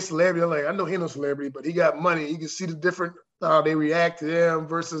people who ain't celebrity. I'm like, I know he no celebrity, but he got money. You can see the different how they react to them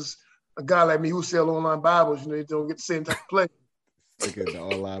versus a guy like me who sell online Bibles. You don't get the same type of play. Look at the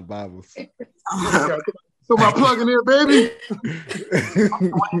online Bibles. So my plug in here, baby.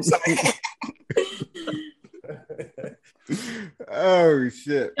 Oh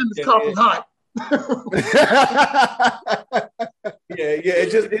shit! And it's coffee hot.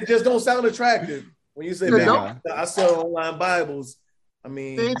 It just don't sound attractive when you say, I sell online Bibles. I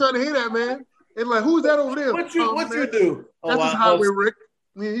mean, they ain't trying to hear that, man. It's like, who's that over there? What you do? That's just Highway Rick.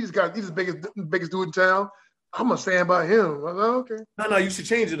 I mean, he's the biggest dude in town. I'm gonna stand by him. I'm like, okay. No, you should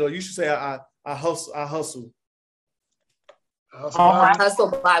change it though. You should say I hustle. I hustle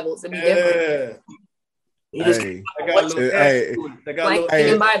Bibles. It'd be different. Hey,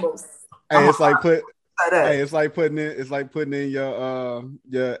 Bibles. Hey, it's like putting in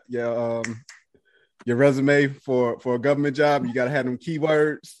your resume for a government job. You gotta have them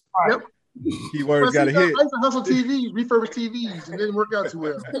keywords. Yep. Keywords gotta hit. I used to hustle TVs, refurbish TVs, and it didn't work out too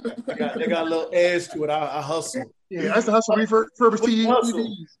well. They got a little edge to it. I hustle. Yeah, I used to hustle refurbish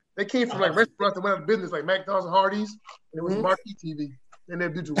TVs. They came from like restaurants that went out of business, like McDonald's and Hardee's, and it was marquee TV. And they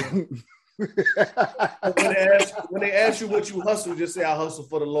do too well. When they ask you what you hustle, just say I hustle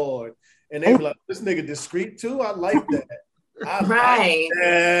for the Lord, and they be like, "This nigga discreet too." I like that. Right.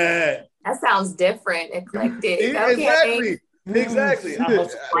 That sounds different, eclectic. Exactly. I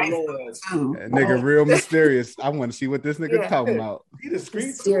hustle for the Lord. That nigga real mysterious. I want to see what this nigga talking about. He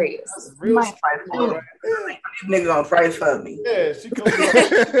discreet. Serious. Real nigga gonna fight for me. Yeah, she comes. Hey,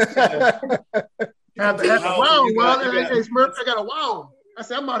 Smurf, I got a wow. I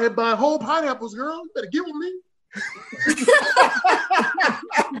said, I'm out here buying whole pineapples, girl. You better get with me.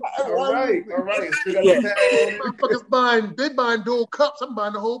 All right. Motherfuckers buying dual cups. I'm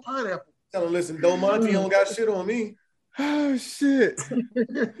buying the whole pineapple. Tell him, listen, Do Monte don't got shit on me. Oh shit.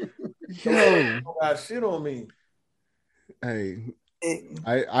 Don't got shit on me. Hey,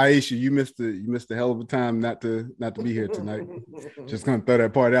 Aisha, you missed a hell of a time not to be here tonight. Just gonna throw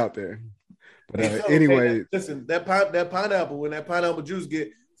that part out there. But anyway, listen, that pineapple, when that pineapple juice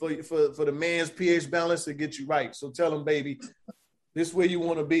get for the man's pH balance, to get you right. So tell him, baby, this is where you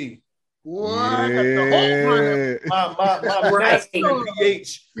want to be. What? Yeah. My masculine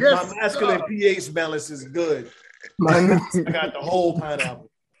pH, my masculine pH balance is good. I got the whole pineapple.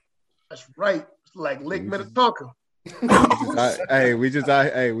 That's right. It's like Lake Minnetonka. We just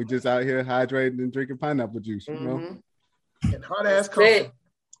out here hydrating and drinking pineapple juice, you know. And hot ass coffee.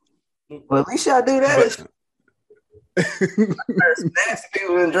 Well, at least y'all do that. Nasty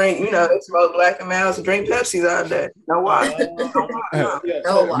people that drink, they smoke Black and Mounds and drink Pepsis all day. No why?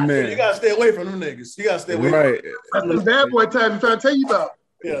 Man. You gotta stay away from them niggas. You gotta stay away. Right. That's the bad boy time I'm trying to tell you about.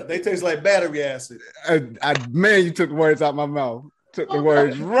 Yeah, they taste like battery acid. Man, you took the words out my mouth. Took the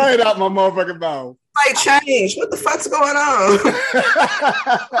words right out my motherfucking mouth. Like change. What the fuck's going on?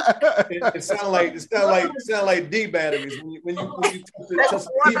 It sound like D batteries when you touch the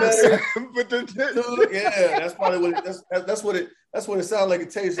D battery. Yeah, that's probably what that's what it sounds like.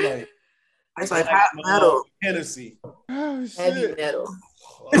 It tastes like. It's like hot metal. Hennessy. Oh shit. Heavy metal.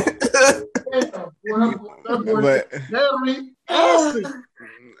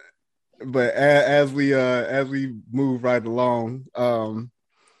 But as we move right along,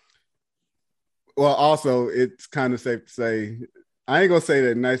 well, also it's kind of safe to say, I ain't gonna say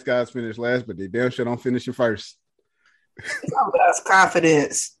that nice guys finish last, but they damn sure don't finish you first. That's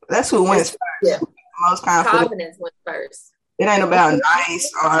confidence. That's who wins first. Yeah. Most confidence wins first. It ain't about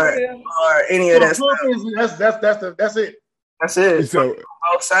nice or any of that stuff. That's it. That's it. So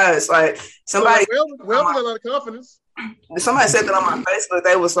both sides, like somebody. Well, a lot of confidence. Somebody said that on my Facebook.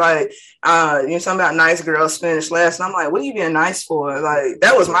 They was like, something about nice girls finish last, and I'm like, what are you being nice for? Like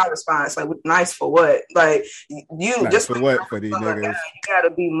that was my response. Like, nice for what? Like you nice just for what for these niggas? You gotta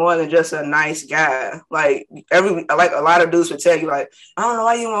be more than just a nice guy. Like a lot of dudes would tell you, like, I don't know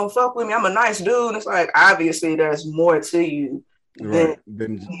why you won't fuck with me. I'm a nice dude. And it's like obviously there's more to you. Right.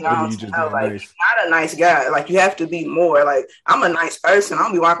 Then you just like nice. You're not a nice guy. Like you have to be more. Like I'm a nice person. I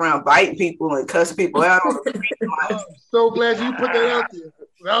don't be walking around biting people and cussing people out. I'm so glad you put that out there.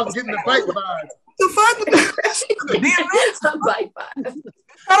 I was getting the bite vibe. The fuck? Bite vibe.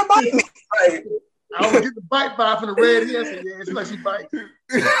 Gotta bite me. Like, I was getting the bite vibe from the red hair. So yeah, it's like she bites.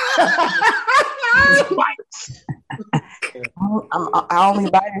 I only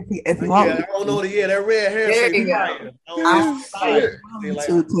buy it if you want. Yeah, I don't know. Yeah, that red hair. There you go.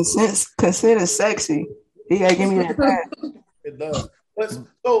 To consider sexy. He gotta give me that back. It does. But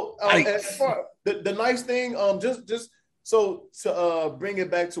so as far the nice thing, just so to bring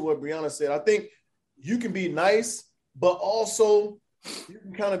it back to what Brianna said, I think you can be nice, but also you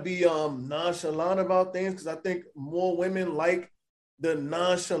can kind of be nonchalant about things, because I think more women like the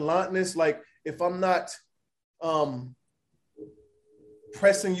nonchalantness. Like if I'm not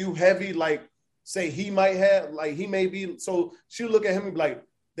pressing you heavy, like say he might have, like he may be, so she'll look at him and be like,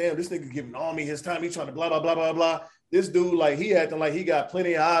 damn, this nigga giving all me his time. He's trying to blah, blah, blah, blah, blah. This dude, like, he acting like he got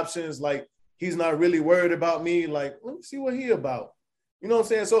plenty of options. Like, he's not really worried about me. Like, let me see what he about. You know what I'm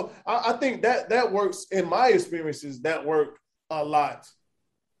saying? So I think that works, in my experiences, that work a lot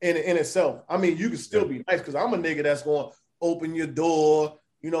in itself. I mean, you can still be nice, because I'm a nigga that's going to open your door.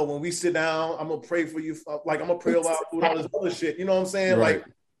 You know, when we sit down, I'm going to pray for you. Like, I'm going to pray about food, all this other shit. You know what I'm saying? Right. Like,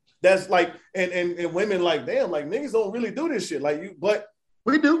 that's like, and women like, damn, like, niggas don't really do this shit. Like, you, but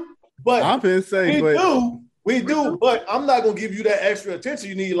we do. But I'm gonna say, we do, but I'm not gonna give you that extra attention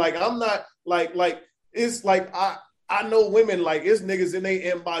you need. Like, I'm not like it's like I know women, like, it's niggas in their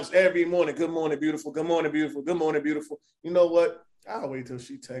inbox every morning. Good morning, beautiful. Good morning, beautiful. Good morning, beautiful. You know what? I'll wait till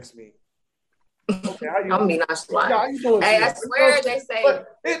she texts me. Okay, I'm being nonchalant. Hey, I swear they say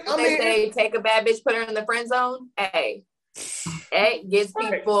take a bad bitch, put her in the friend zone. Hey, it gets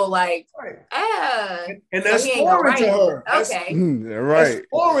people like, and that's foreign to her. Okay, right. That's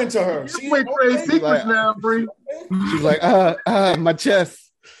foreign to her. She went trade secrets now, Bree. She's like, my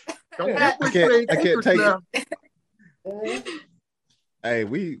chest. I can't take it. Hey,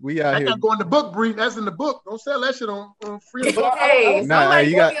 we out here. I got to go in the book, Bree. That's in the book. Don't sell that shit on free. Hey, somebody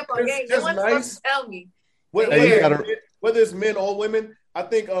you got just nice. Tell me. Whether it's men or women, I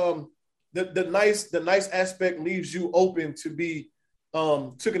think the nice aspect leaves you open to be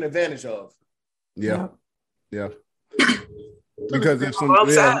taken advantage of. Yeah. Because there's some,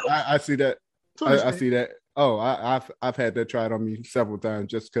 I see that. I see that. Oh, I've had that tried on me several times,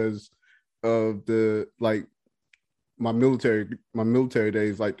 just because of the, like, my military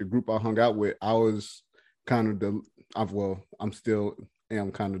days. Like, the group I hung out with, I was kind of I'm still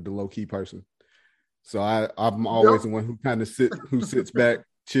kind of the low key person. So I'm always the one who sits back,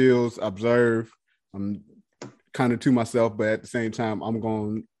 chills, observe. I'm kind of to myself, but at the same time, I'm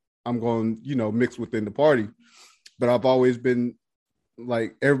going, mix within the party. But I've always been,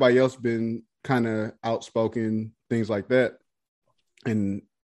 like, everybody else been kind of outspoken, things like that. And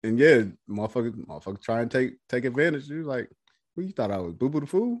yeah, motherfucker try and take advantage. You like, who you thought I was, Boo Boo the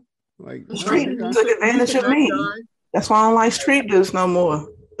Fool? Like, street took advantage of me. That's why I don't like street dudes no more.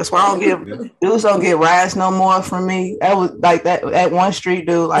 That's why I don't get dudes don't get rides no more from me. That was like that one street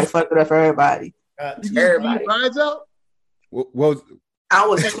dude, like, fucked it up for everybody. Everybody rides out. I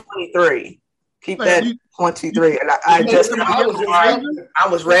was 23. Keep that 23, and I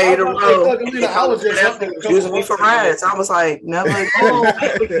was ready to roll. I was just using me for rides. I was like, never. That's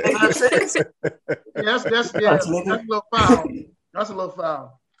a little foul. That's a little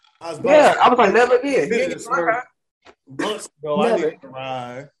foul. I was like, never again. Months ago, I needed a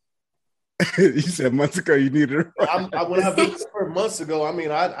ride. You said months ago you needed a ride. When I visited her months ago, I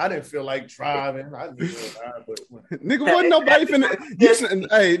mean, I didn't feel like driving. I needed a ride, but nigga, wasn't nobody finna.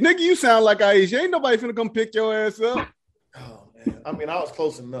 Hey, nigga, you sound like Aisha. Ain't nobody finna come pick your ass up. Oh man, I mean, I was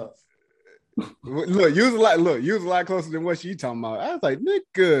close enough. Look, you was a lot closer than what she talking about. I was like,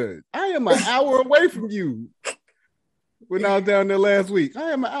 nigga, I am an hour away from you. When I was down there last week,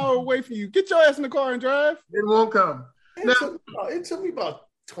 I am an hour away from you. Get your ass in the car and drive. It won't come. It took me about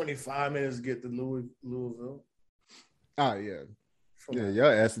 25 minutes to get to Louisville. Oh yeah,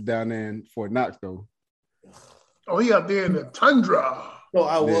 your ass is down there in Fort Knox though. Oh, he out there in the tundra. No,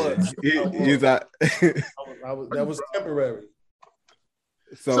 I was. That was temporary.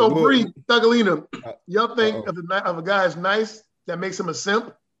 So Bree, Thugalina, y'all think of a guy as nice that makes him a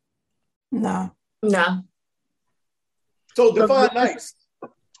simp? No. So define nice.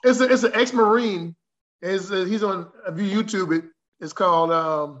 It's an ex-Marine. He's on, if you YouTube it, it's called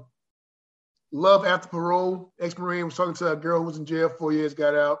Love After Parole. Ex-Marine was talking to a girl who was in jail 4 years,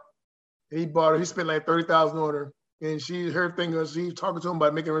 got out. And he bought her, he spent like $30,000 on her. And her thing was, she was talking to him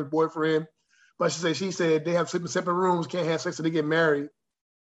about making her his boyfriend. But she said they have sleep in separate rooms, can't have sex till they get married.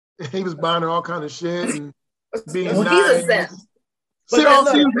 And he was buying her all kind of shit and being nice. It was nice.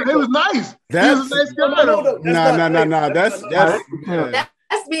 That's he was a nice guy.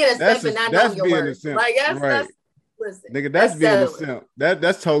 That's being a simp and not knowing your words. Like, that's listen. Nigga, that's being a simp.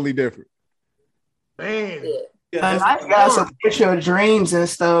 That's totally different. Man. Yeah, nice guy, so picture your dreams and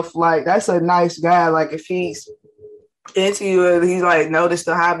stuff. Like, that's a nice guy. Like, if he's into you, and he like noticed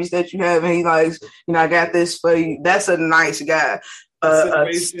the hobbies that you have, and he like, I got this for you. That's a nice guy.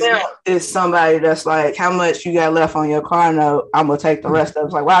 A simp is somebody that's like, how much you got left on your car note? I'm gonna take the rest of it.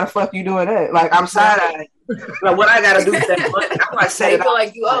 It's like, why the fuck you doing that? Like, I'm side-eyeing. Like, what I gotta do with that money? I'm like, say it. Feel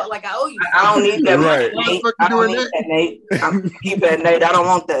like you owe, like I owe you. I don't need that money, Nate. I don't need that, Nate. Keep it, Nate. I don't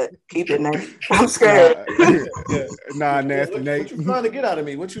want that. Keep it, Nate. I'm scared. Nasty Nate. What you trying to get out of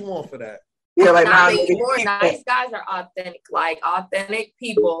me? What you want for that? Yeah, like I think more nice guys are authentic. Like authentic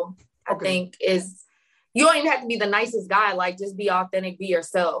people, I think is. You don't even have to be the nicest guy. Like, just be authentic, be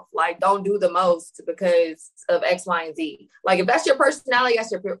yourself. Like, don't do the most because of X, Y, and Z. Like, if that's your personality,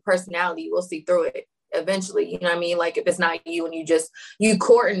 that's your personality. We'll see through it eventually. You know what I mean? Like, if it's not you and you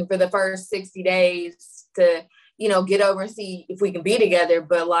courting for the first 60 days to, get over and see if we can be together.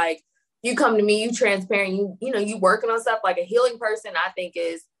 But like, you come to me, you transparent, you working on stuff. Like a healing person, I think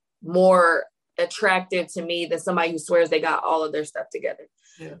is more attractive to me than somebody who swears they got all of their stuff together.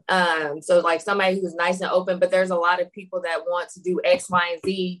 Yeah. So like somebody who's nice and open, but there's a lot of people that want to do X, Y, and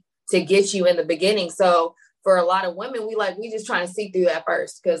Z to get you in the beginning. So for a lot of women, we just trying to see through that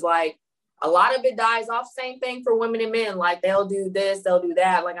first. Cause like a lot of it dies off. Same thing for women and men. Like they'll do this, they'll do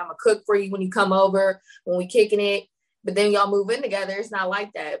that. Like I'm a cook for you when you come over, when we kicking it, but then y'all move in together. It's not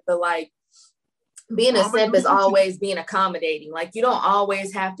like that. But like being a simp is always being accommodating. Like you don't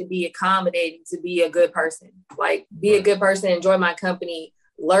always have to be accommodating to be a good person. Like be a good person, enjoy my company.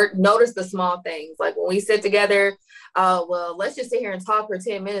 Notice the small things. Like when we sit together, well, let's just sit here and talk for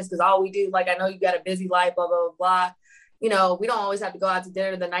 10 minutes because all we do, like, I know you got a busy life, blah, blah, blah. We don't always have to go out to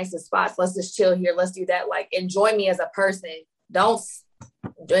dinner to the nicest spots. Let's just chill here. Let's do that. Like, enjoy me as a person. Don't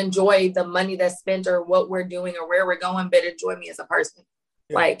enjoy the money that's spent or what we're doing or where we're going, but enjoy me as a person.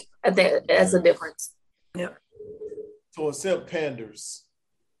 Yeah. Like, I think that's a difference. Yeah. So a simp panders.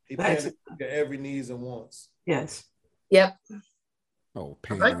 He panders to every needs and wants. Yes. Yep. Oh,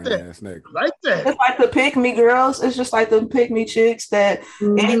 pandering ass nigga. Like that. It's like the pick me girls. It's just like the pick me chicks that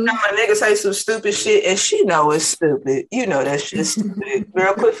anytime a nigga say some stupid shit and she know it's stupid. You know that shit's stupid.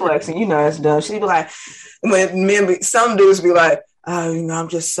 Girl, quit flexing. You know it's dumb. She be like, some dudes be like, oh, I'm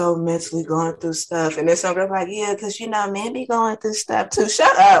just so mentally going through stuff. And then some girls like, yeah, because men be going through stuff too.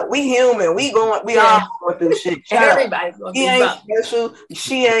 Shut up. We human. We all going through shit. Everybody's going through stuff. He ain't special.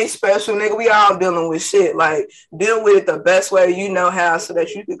 She ain't special, nigga. We all dealing with shit. Like, deal with it the best way you know how so that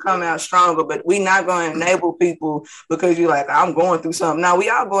you can come out stronger. But we not going to enable people because you're like, I'm going through something. Now, we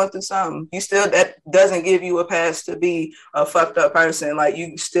all going through something. That doesn't give you a pass to be a fucked up person. Like,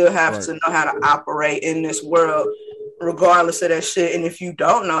 you still have to know how to operate in this world regardless of that shit. And if you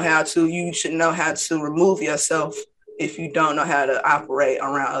don't know how to, you should know how to remove yourself if you don't know how to operate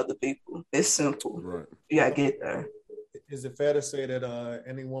around other people. It's simple. Right. You gotta get there. Is it fair to say that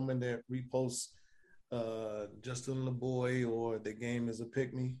any woman that reposts Justin LeBoy or the game is a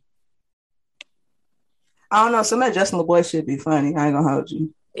pick me? I don't know. Some of Justin LeBoy should be funny. I ain't gonna hold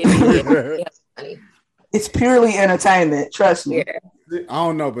you. It's purely entertainment. Trust me. Yeah. I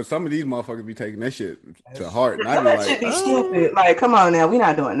don't know, but some of these motherfuckers be taking that shit to heart. And I be like, shit be stupid. Like, come on now, we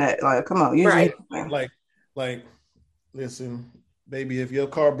not doing that. Like, come on, like, listen, baby, if your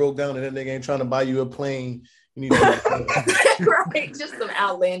car broke down and that nigga ain't trying to buy you a plane, you need to right, just some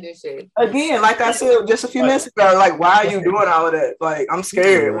outlandish shit. Again, like I said just a few minutes ago, like, why are you doing all of that? Like, I'm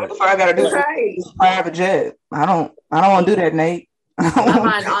scared. What the fuck I gotta do? Right. Private jet. I don't want to do that, Nate. It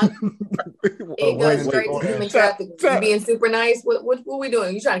goes straight to human trafficking. You being super nice. What we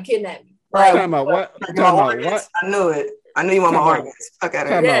doing? You trying to kidnap me? Right. Talking about what? I knew it. I knew you want my organs. Fuck out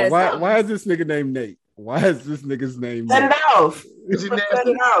of here. Why is this nigga named Nate? Why is this nigga's name Nate? Let it off. Let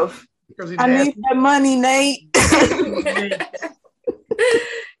it off. I need that money, Nate.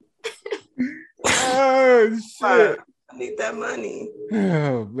 Oh shit. I need that money.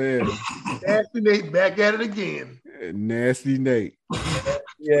 Oh man. Nasty Nate back at it again. Nasty Nate.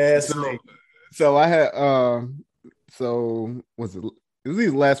 Yes, Nate. So I had was it was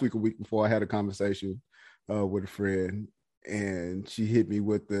either last week or week before I had a conversation with a friend and she hit me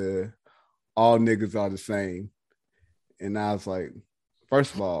with the all niggas are the same. And I was like,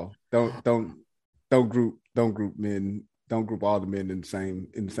 first of all, don't group men, don't group all the men in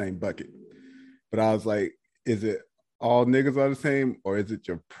the same bucket. But I was like, is it all niggas are the same or is it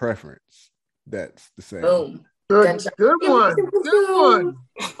your preference that's the same? Boom. Good one.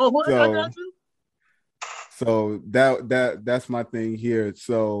 Oh, I got you. So that's my thing here.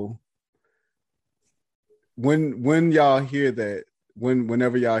 So when y'all hear that,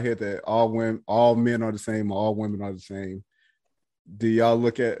 whenever y'all hear that all men are the same, all women are the same,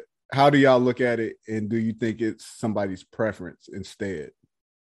 how do y'all look at it, and do you think it's somebody's preference instead?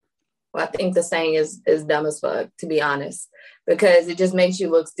 Well, I think the saying is dumb as fuck, to be honest, because it just makes you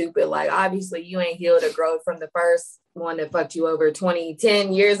look stupid. Like, obviously, you ain't healed or grown from the first one that fucked you over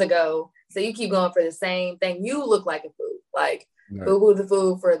 10 years ago. So you keep going for the same thing. You look like a fool, like boo-boo the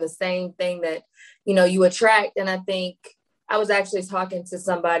fool for the same thing that, you attract. And I think I was actually talking to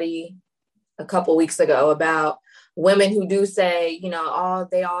somebody a couple weeks ago about women who do say, they all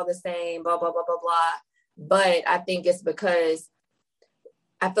the same, blah, blah, blah, blah, blah. But I think it's because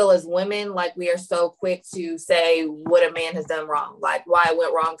I feel as women, like we are so quick to say what a man has done wrong, like why it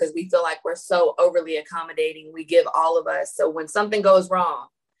went wrong, because we feel like we're so overly accommodating. We give all of us. So when something goes wrong,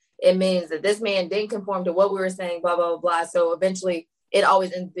 it means that this man didn't conform to what we were saying, blah, blah, blah, blah. So eventually it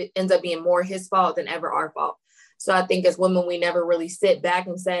always ends up being more his fault than ever our fault. So I think as women, we never really sit back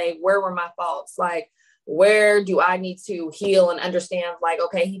and say, where were my faults? Like, where do I need to heal and understand, like,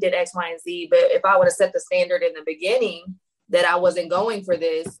 okay, he did X, Y, and Z. But if I would have set the standard in the beginning that I wasn't going for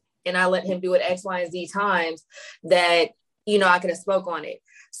this and I let him do it X, Y, and Z times, that, I could have spoke on it.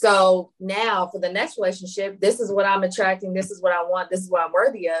 So now for the next relationship, this is what I'm attracting. This is what I want. This is what I'm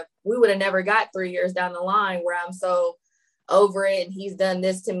worthy of. We would have never got 3 years down the line where I'm so over it and he's done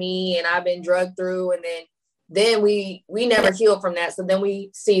this to me and I've been drugged through. And then we never heal from that. So then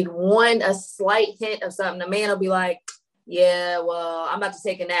we see a slight hint of something. The man will be like, yeah, well, I'm about to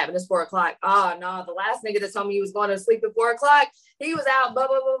take a nap and it's 4:00. Oh no, the last nigga that told me he was going to sleep at 4:00, he was out, blah,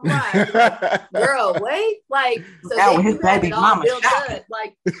 blah, blah, blah. Girl, wait. Like, so now with his baby mama.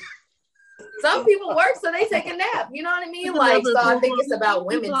 Like, some people work, so they take a nap. You know what I mean? Like, so I think it's about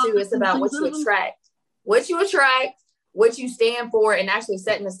women too. It's about what you attract, what you stand for, and actually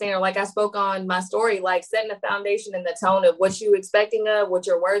setting the standard. Like I spoke on my story, like setting the foundation and the tone of what you're expecting of, what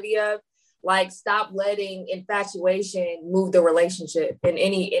you're worthy of. Like, stop letting infatuation move the relationship in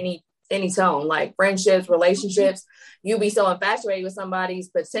any tone, like friendships, relationships. You be so infatuated with somebody's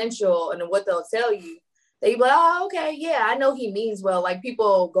potential and what they'll tell you. They be like, oh, okay, yeah, I know he means well. Like,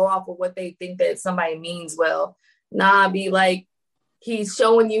 people go off of what they think that somebody means well. Nah, be like, he's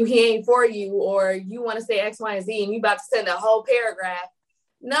showing you he ain't for you, or you want to say X, Y, and Z, and you about to send a whole paragraph.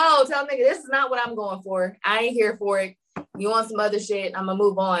 No, tell nigga, this is not what I'm going for. I ain't here for it. You want some other shit, I'm gonna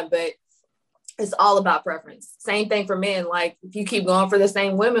move on. But it's all about preference. Same thing for men. Like, if you keep going for the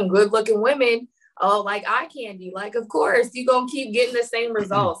same women, good looking women, like eye candy, like, of course you gonna keep getting the same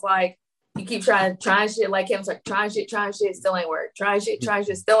results. Like, you keep trying shit, like him, like trying shit, still ain't work. Trying shit,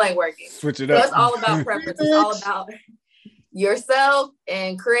 still ain't working. Switch it so up. It's all about preference. It's all about yourself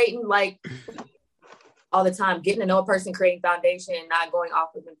and creating, like, all the time, getting to know a person, creating foundation, and not going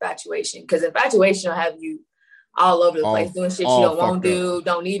off of infatuation. Because infatuation will have you all over the place, doing shit you don't want to do,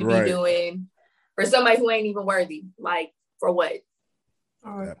 don't need to be doing, for somebody who ain't even worthy. Like, for what?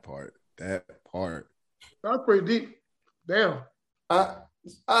 That part. That's pretty deep. Damn.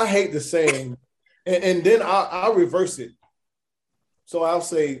 I hate the saying, and then I'll reverse it. So I'll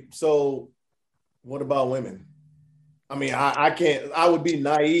say, so what about women? I mean, I would be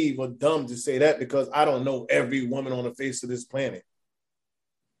naive or dumb to say that because I don't know every woman on the face of this planet.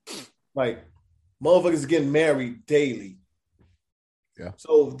 Like, motherfuckers getting married daily. Yeah.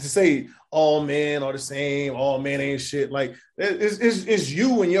 So to say all men are the same, all men ain't shit, like, it's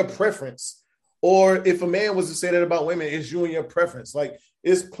you and your preference. Or if a man was to say that about women, it's you and your preference. Like,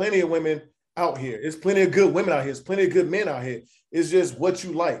 there's plenty of women out here. There's plenty of good women out here. There's plenty of good men out here. It's just what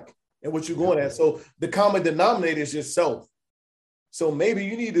you like and what you're going at. So the common denominator is yourself. So maybe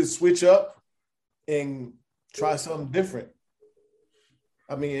you need to switch up and try something different.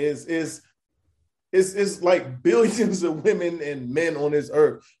 I mean, it's like billions of women and men on this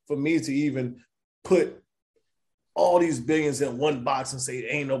earth for me to even put all these billions in one box and say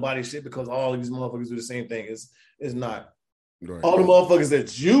ain't nobody shit because all these motherfuckers do the same thing. It's not. Right. All the motherfuckers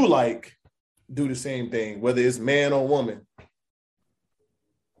that you like do the same thing, whether it's man or woman.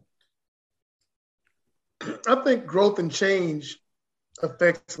 I think growth and change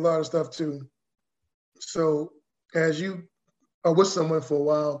affects a lot of stuff too. So as you are with someone for a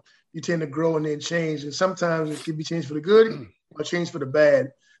while, you tend to grow and then change. And sometimes it can be changed for the good or changed for the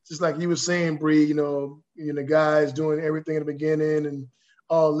bad. Just like you were saying, Bree, the guy's doing everything in the beginning and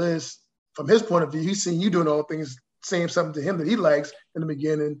all this. From his point of view, he's seeing you doing all things, saying something to him that he likes in the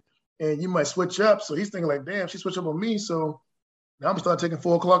beginning, and you might switch up. So he's thinking like, damn, she switched up on me. So now I'm gonna start taking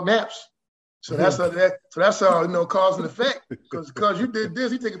 4 o'clock naps. So that's how cause and effect. Because you did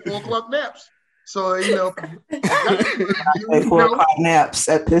this, he taking 4 o'clock naps. So 4 o'clock naps.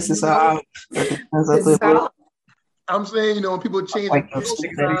 That pisses off. I'm saying, when people change,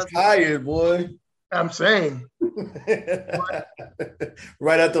 he's tired, boy. I'm saying.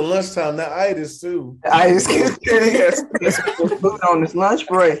 Right after lunchtime, that itis too. Itis food on his lunch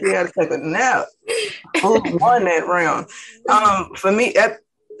break. He had to take a nap. Who won that round? For me,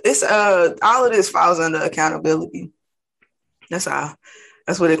 it's all of this falls under accountability. That's all.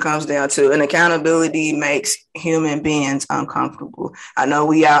 That's what it comes down to. And accountability makes human beings uncomfortable. I know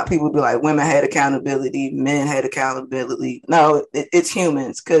people be like, women had accountability, men had accountability. No, it's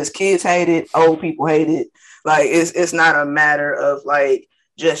humans, because kids hate it, old people hate it. Like, it's not a matter of like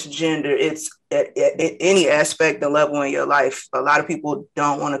just gender. It's at any aspect and level in your life. A lot of people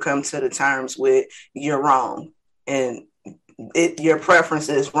don't want to come to the terms with you're wrong and your preference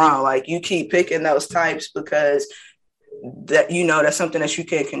is wrong. Like, you keep picking those types because that that's something that you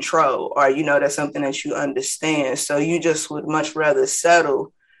can control, or that's something that you understand. So you just would much rather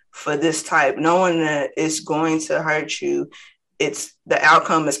settle for this type, knowing that it's going to hurt you. It's the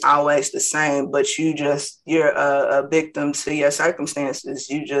outcome is always the same, but you're a victim to your circumstances.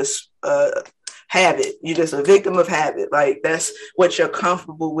 You just habit. You're just a victim of habit. Like, that's what you're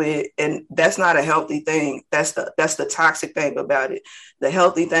comfortable with, and that's not a healthy thing. That's the toxic thing about it. The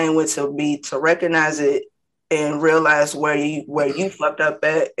healthy thing would be to recognize it and realize where you fucked up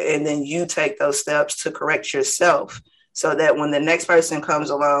at, and then you take those steps to correct yourself, so that when the next person comes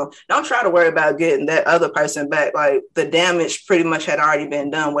along, don't try to worry about getting that other person back. Like, the damage pretty much had already been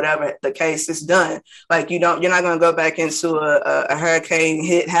done. Whatever the case, is done. Like, you're not going to go back into a hurricane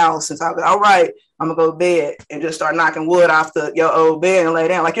hit house and talk, all right, I'm gonna go to bed, and just start knocking wood off your old bed and lay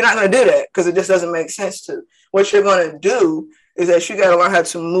down. Like, you're not going to do that, because it just doesn't make sense to. What you're going to do is that you got to learn how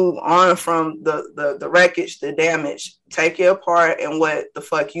to move on from the wreckage, the damage. Take your part in what the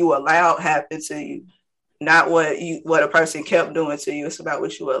fuck you allowed happen to you, not what a person kept doing to you. It's about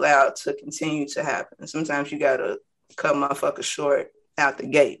what you allowed to continue to happen. Sometimes you got to cut motherfuckers short out the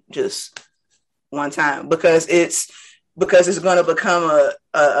gate just one time, because it's going to become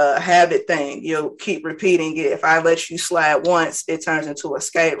a habit thing. You'll keep repeating it. If I let you slide once, it turns into a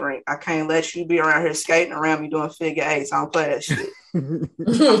skate rink. I can't let you be around here skating around me doing figure eights. I don't play that shit.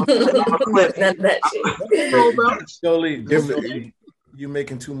 Jolie, you're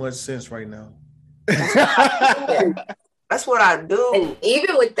making too much sense right now. That's what I do. And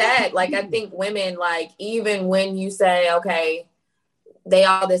even with that, like, I think women, like, even when you say, okay, they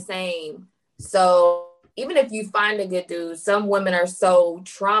are the same. So even if you find a good dude, some women are so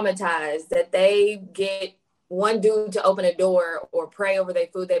traumatized that they get one dude to open a door or pray over their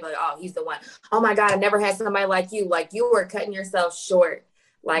food. They be like, oh, he's the one. Oh my God, I never had somebody like you. Like, you were cutting yourself short.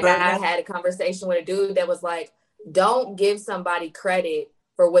 Like, I had a conversation with a dude that was like, don't give somebody credit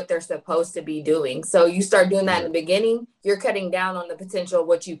for what they're supposed to be doing. So you start doing that in the beginning, you're cutting down on the potential of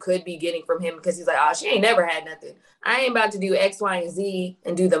what you could be getting from him, because he's like, oh, she ain't never had nothing. I ain't about to do X, Y, and Z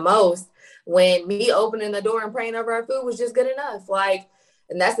and do the most, when me opening the door and praying over our food was just good enough. Like,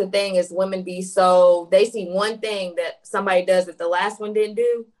 and that's the thing, is women they see one thing that somebody does that the last one didn't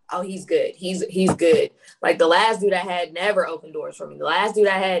do. Oh, he's good. He's good. Like, the last dude I had never opened doors for me. The last dude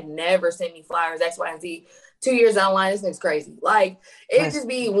I had never sent me flowers, X, Y, and Z. 2 years online, this thing's crazy. Like, it just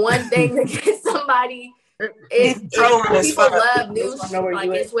be one thing to get somebody. People love news.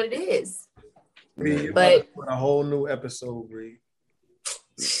 Like, it's what it is. But a whole new episode, Bree.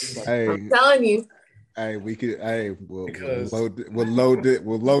 Hey, I'm telling you. Hey, we could. Hey, we'll load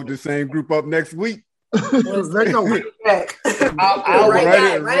the same group up next week. I'll run it back.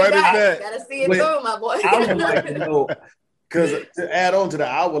 Gotta see it through, my boy. I would like to know, because to add on to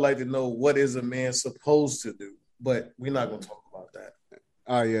that, I would like to know, what is a man supposed to do? But we're not going to talk about that.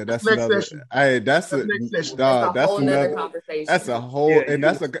 Oh yeah, that's another. Hey, that's another conversation. That's a whole, and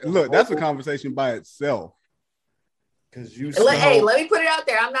that's a conversation by itself. Because you, hey, let me put it out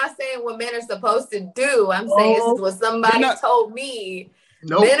there. I'm not saying what men are supposed to do. I'm saying this is what somebody told me.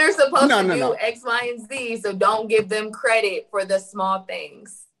 Nope. Men are supposed to do X, Y, and Z, so don't give them credit for the small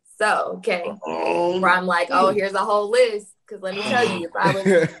things. So, okay. Where I'm like, oh, here's a whole list. Because let me tell you, if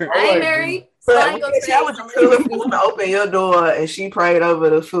I ain't married, so I ain't gonna say. How would you feel if you open your door and she prayed over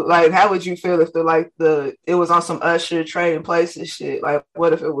the food? Like, how would you feel if it was on some Usher Trading Places shit? Like,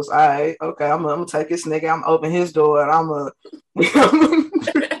 what if it was, all right, okay, I'm gonna take this nigga, I'm gonna open his door, and I'm gonna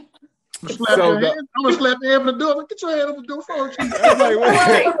slap your hand on the door. Get your hand on the door for you.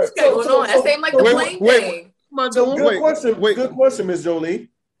 What's going on? That seemed like the plain thing. Good question, Ms. Jolie.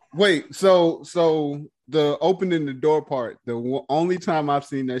 Wait, so the opening the door part, the only time I've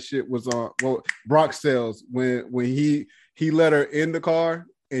seen that shit was on Brock Sales, when he let her in the car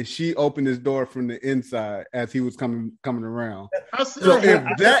and she opened his door from the inside as he was coming around. So if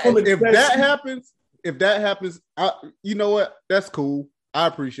that happens, you know what? That's cool. I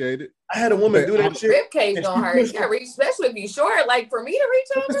appreciate it. I had a woman do that shit. Rib cage don't hurt. You gotta reach, especially if you short. Like for me to reach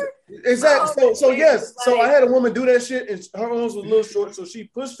over. Exactly. So yes. So I had a woman do that shit, and her arms was a little short, so she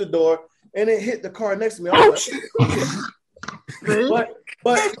pushed the door and it hit the car next to me. I was like,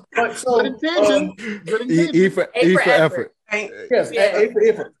 but so E for effort. Yes, A for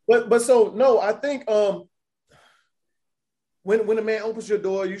effort. But so no, I think when a man opens your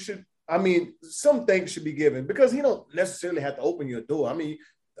door, you should. I mean, some thanks should be given because he don't necessarily have to open your door. I mean,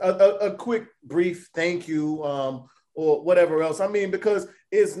 a quick, brief thank you, or whatever else. I mean, because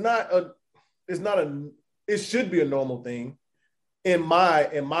it should be a normal thing, in my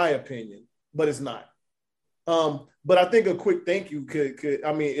opinion, but it's not. But I think a quick thank you could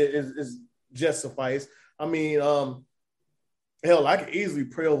I mean, is just suffice. I mean, hell, I could easily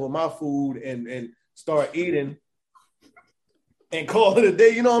pray over my food and start eating and call it a day.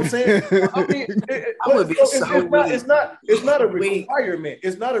 You know what I'm saying? I mean, it's not a requirement.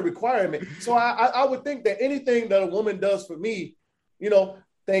 It's not a requirement. So I would think that anything that a woman does for me,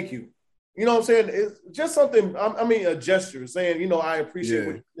 thank you. You know what I'm saying? It's just something, a gesture saying, I appreciate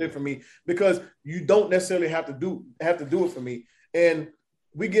what you did for me, because you don't necessarily have to do it for me. And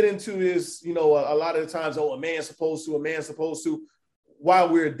we get into this, a lot of the times, a man's supposed to while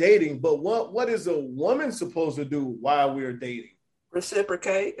we're dating. But what is a woman supposed to do while we're dating?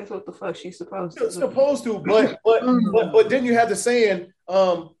 Reciprocate. That's what the fuck she's supposed to. But then you have the saying,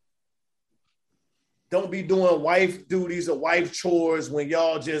 don't be doing wife duties or wife chores when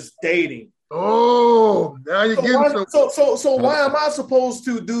y'all just dating. Oh, now you're getting so why am I supposed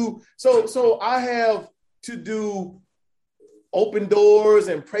to do so I have to do open doors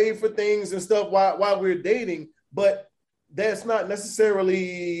and pray for things and stuff while we're dating, but that's not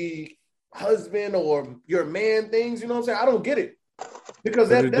necessarily husband or your man things, you know what I'm saying? I don't get it. Because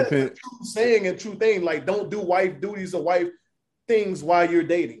that's a true saying and true thing. Like, don't do wife duties or wife things while you're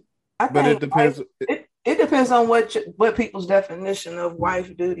dating. But it depends. It depends on what people's definition of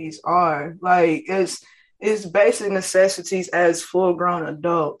wife duties are. Like, it's basic necessities as full-grown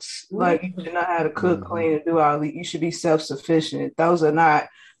adults. Like, you should know how to cook, clean, and do all that. You should be self-sufficient. Those are not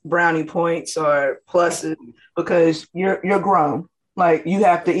brownie points or pluses, because you're grown. Like, you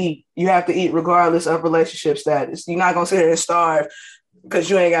have to eat. You have to eat regardless of relationship status. You're not gonna sit here and starve because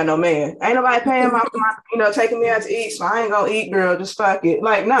you ain't got no man. Ain't nobody paying my taking me out to eat, so I ain't gonna eat, girl. Just fuck it.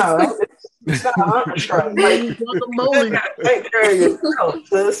 Like, no, it's not a hunger strike. Like, you gotta take care of yourself.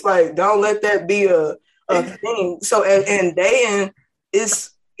 So it's like, don't let that be a thing. So and dating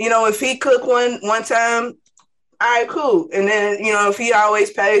is, if he cook one time, all right, cool. And then, if he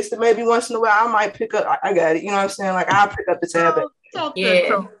always pays, then maybe once in a while I might pick up. I got it. You know what I'm saying? Like, I'll pick up the tab.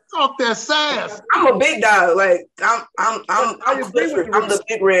 Talk that sass. I'm a big dog. Like, I'm Clifford. I'm the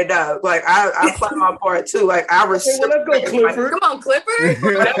big red dog. Like, I play my part too. Like, I respect. Let's go, Clifford. Come on, Clifford.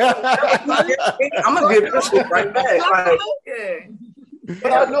 I'm gonna give this shit right back. Like,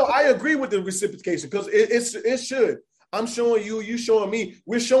 but I agree with the reciprocation, because it should. I'm showing you, you showing me.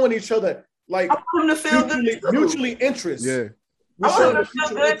 We're showing each other, like, I want him to feel mutually interest. Yeah. I want him to feel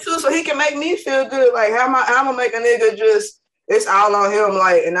good too, so he can make me feel good. Like, how am I gonna make a nigga just, it's all on him,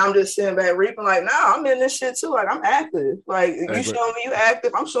 like, and I'm just sitting back reaping, like, nah, I'm in this shit too. Like, I'm active. Like, you showing me you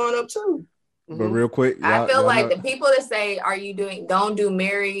active, I'm showing up too. But real quick, I feel like the people that say, don't do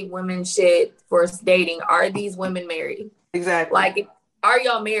married women shit for dating, are these women married? Exactly. Like, are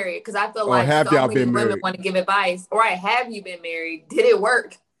y'all married? Because I feel like have so y'all many been women married? want to give advice. All right, have you been married? Did it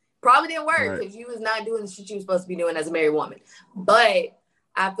work? Probably didn't work because you was not doing the shit you was supposed to be doing as a married woman. But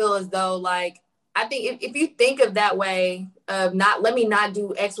I feel as though, like, I think if you think of that way of let me not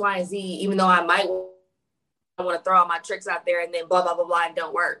do X, Y, and Z, even though I might want to throw all my tricks out there and then blah, blah, blah, blah, and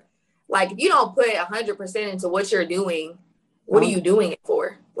don't work. Like, if you don't put 100% into what you're doing, what are you doing it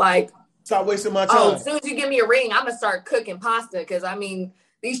for? Like, stop wasting my time. Oh, as soon as you give me a ring, I'm going to start cooking pasta. Because,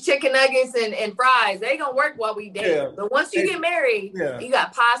 these chicken nuggets and fries, they going to work while we date. Yeah. But once you get married, you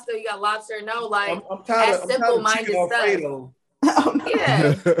got pasta, you got lobster. No, like, that simple-minded stuff.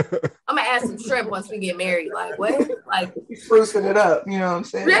 Yeah. I'm going to add some shrimp once we get married. Like, what? Like, sprucing it up. You know what I'm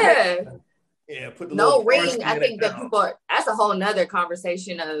saying? Yeah. Yeah, put the no ring. I think that that's a whole nother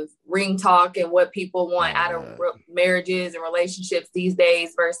conversation of ring talk and what people want out of marriages and relationships these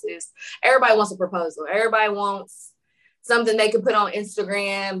days versus everybody wants a proposal. Everybody wants something they can put on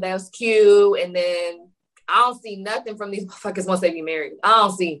Instagram that's cute. And then I don't see nothing from these motherfuckers once they be married. I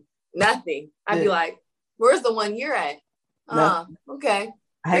don't see nothing. I'd be like, where's the one you're at? Okay.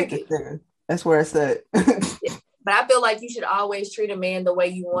 I hate the thing. That's where it's at. But I feel like you should always treat a man the way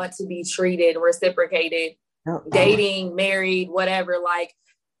you want to be treated, reciprocated, dating, married, whatever. Like,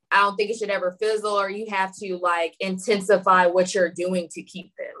 I don't think it should ever fizzle, or you have to, like, intensify what you're doing to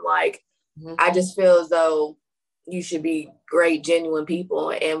keep them. Like, I just feel as though you should be great, genuine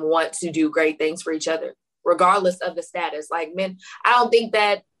people and want to do great things for each other, regardless of the status. Like men, I don't think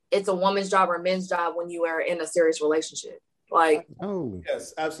that it's a woman's job or a men's job when you are in a serious relationship. Like, no,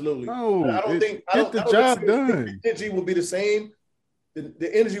 yes, absolutely. No, but I don't think the job done. The energy will be the same.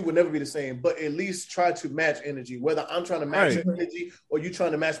 The energy will never be the same, but at least try to match energy. Whether I'm trying to match your energy or you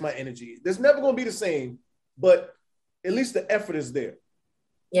trying to match my energy, there's never going to be the same. But at least the effort is there.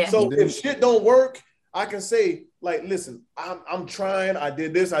 Yeah. So if shit don't work, I can say, like, listen, I'm trying. I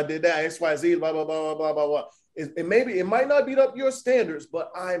did this, I did that, XYZ, blah blah blah blah blah blah. Maybe it might not beat up your standards,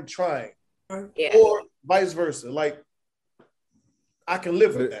 but I'm trying. Yeah. Or vice versa. Like, I can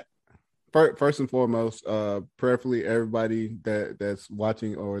live with that. First and foremost, prayerfully, everybody that's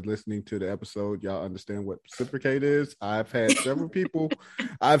watching or listening to the episode, y'all understand what reciprocate is. I've had several people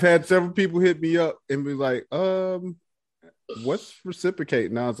hit me up and be like, what's reciprocate?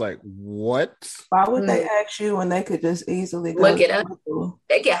 And I was like, what? Why would they ask you when they could just easily look it up?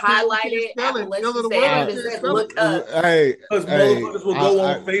 They can highlight it. Look up. Hey, because motherfuckers will go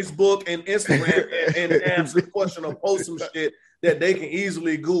on Facebook and Instagram and ask a question or post some shit that they can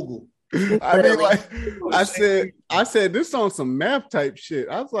easily Google. I mean, like I said this on some math type shit.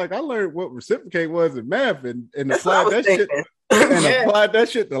 I was like, I learned what reciprocate was in math and applied that shit applied that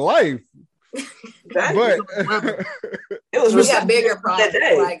shit to life. But it was we got bigger problems.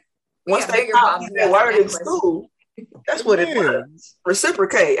 Like once they taught that word in school, that's what it was.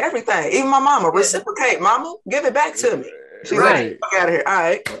 Reciprocate everything. Even my mama, reciprocate, mama, give it back to me. She's like, fuck out of here. All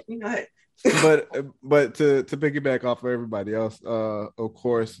right, you know. but to piggyback off of everybody else, of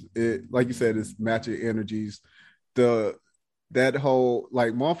course, it, like you said, it's matching energies. That whole,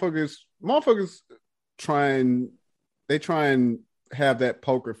 like, motherfuckers try and have that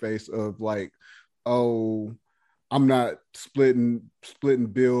poker face of like, oh, I'm not splitting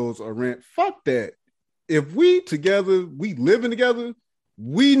bills or rent. Fuck that. If we together, we living together,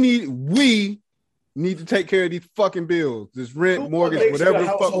 we need to take care of these fucking bills. This rent, mortgage, whatever the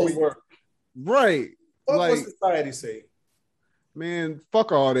fuck we work. Right. Fuck like, what society say. Man,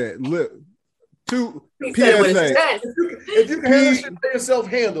 fuck all that. Look, PSA. If you can handle shit by yourself,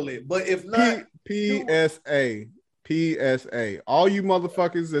 handle it. But if not, PSA. All you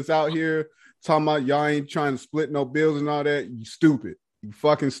motherfuckers that's out here talking about y'all ain't trying to split no bills and all that, you stupid. You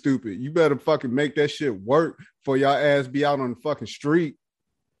fucking stupid. You better fucking make that shit work for y'all ass be out on the fucking street.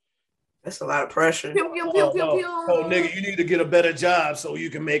 That's a lot of pressure. Oh, nigga, you need to get a better job so you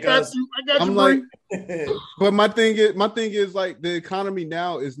can make us. I'm like, but my thing is like the economy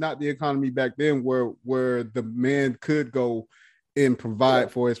now is not the economy back then where the man could go and provide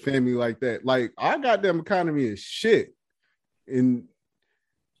for his family like that. Like our goddamn economy is shit, and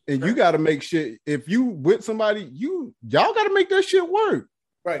you got to make shit. If you with somebody, y'all got to make that shit work.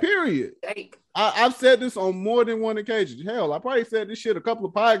 Right. Period. I've said this on more than one occasion. Hell, I probably said this shit a couple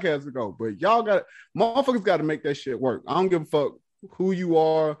of podcasts ago, but motherfuckers got to make that shit work. I don't give a fuck who you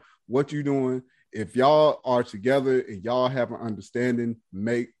are, what you doing. If y'all are together and y'all have an understanding,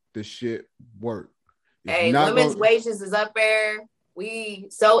 make the shit work. Hey, women's wages is up there. We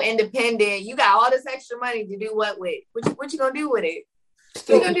so independent. You got all this extra money to do what with? What you gonna do with it? What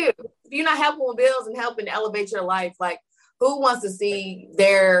you gonna do? If you're not helping with bills and helping to elevate your life, like, who wants to see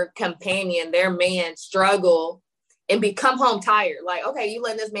their companion, their man struggle and come home tired? Like, okay, you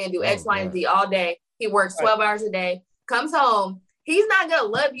letting this man do X, Y, and Z all day. He works 12 hours a day, comes home. He's not going to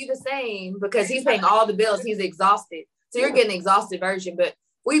love you the same because he's paying all the bills. He's exhausted. So you're getting an exhausted version. But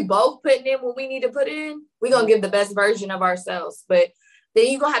we both putting in what we need to put in. We're going to give the best version of ourselves. But then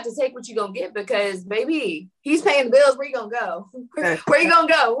you're going to have to take what you're going to get because, baby, he's paying the bills. Where you going to go? Where you going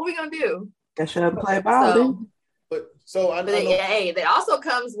to go? What we going to do? That should play ball. That also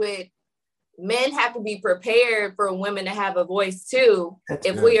comes with men have to be prepared for women to have a voice too.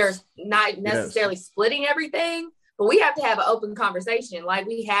 We are not necessarily splitting everything, but we have to have an open conversation. Like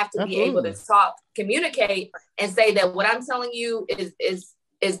we have to be able to talk, communicate, and say that what I'm telling you is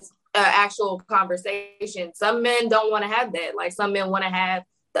an actual conversation. Some men don't want to have that. Like some men want to have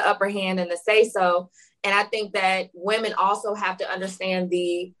the upper hand and the say so. And I think that women also have to understand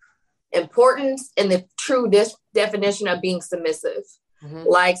the importance and the true definition of being submissive. Mm-hmm.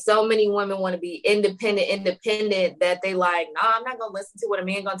 Like so many women want to be independent that they like, nah, I'm not gonna listen to what a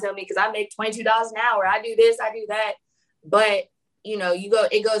man gonna tell me because I make $22 an hour. I do this, I do that. But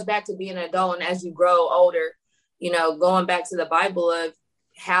it goes back to being an adult, and as you grow older, going back to the Bible of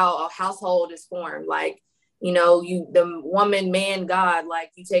how a household is formed. Like, the woman, man, God,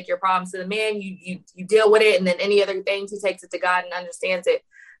 like you take your problems to the man, you deal with it, and then any other things he takes it to God and understands it.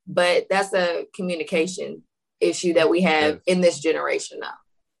 But that's a communication issue that we have in this generation now.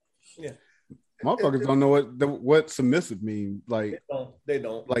 Yeah. Motherfuckers don't know what submissive means. Like they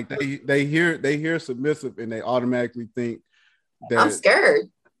don't. Like they hear submissive and they automatically think that I'm scared.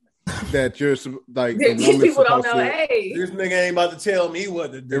 That you're like these people don't know. Hey, this nigga ain't about to tell me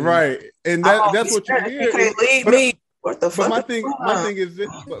what to do. Right, and that's what you hear. You can't leave me. What the fuck? My thing is this.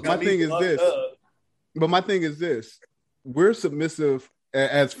 But my thing is this. We're submissive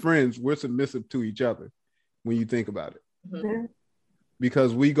as friends. We're submissive to each other when you think about it. Mm-hmm.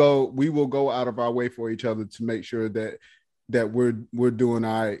 Because we will go out of our way for each other to make sure that we're doing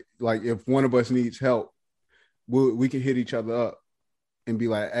all right. Like if one of us needs help, we can hit each other up and be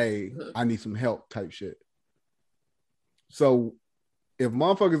like, hey, I need some help type shit. So if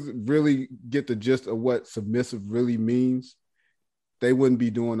motherfuckers really get the gist of what submissive really means, they wouldn't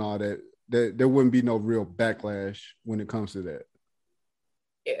be doing all that. There wouldn't be no real backlash when it comes to that.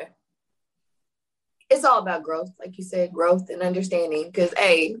 Yeah. It's all about growth, like you said, growth and understanding. Because,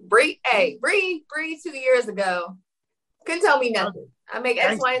 Bree 2 years ago couldn't tell me nothing. I make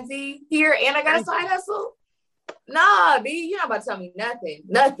X, Y, and Z here, and I got a side hustle. Nah, B, you're not about to tell me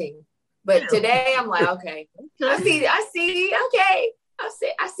nothing. But today, I'm like, okay, I see. Okay,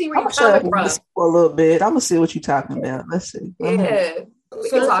 I see where you're coming from. For a little bit, I'm gonna see what you're talking about. Let's see. Yeah, we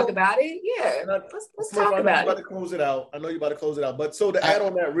can talk about it. Yeah, let's talk about it. About to close it out. I know you're about to close it out, but so to add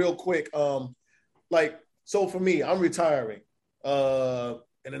on that real quick, so for me, I'm retiring in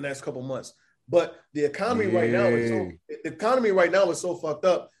the next couple months. But the economy right now is so fucked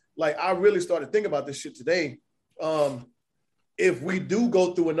up. Like I really started thinking about this shit today. If we do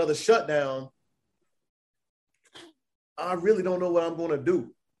go through another shutdown, I really don't know what I'm going to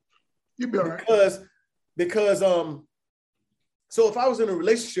do. You'll be all right. Because so if I was in a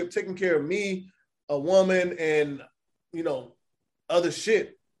relationship taking care of me, a woman, and other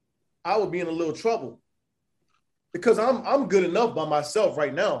shit, I would be in a little trouble. Because I'm good enough by myself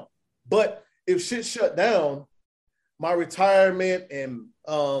right now. But if shit shut down, my retirement and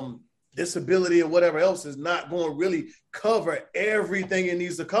disability or whatever else is not going to really cover everything it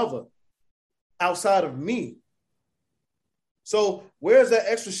needs to cover outside of me. So where's that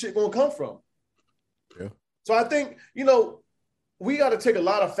extra shit going to come from? Yeah. So I think, we got to take a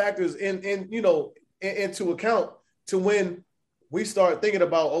lot of factors into account to when we start thinking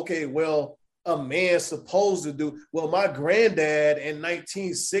about, okay, well, a man's supposed to do. Well, my granddad in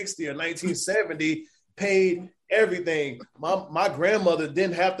 1960 or 1970 paid everything. My grandmother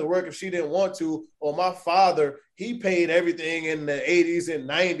didn't have to work if she didn't want to, or my father, he paid everything in the 80s and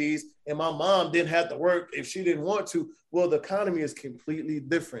 90s, and my mom didn't have to work if she didn't want to. Well, the economy is completely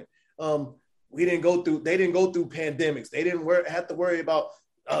different. They didn't go through pandemics. They didn't have to worry about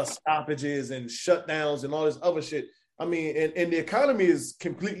stoppages and shutdowns and all this other shit. I mean, and the economy is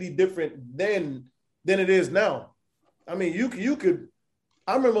completely different than it is now. I mean, you could.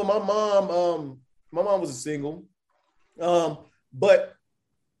 I remember my mom. My mom was a single, but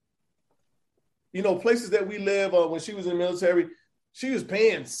places that we live. When she was in the military, she was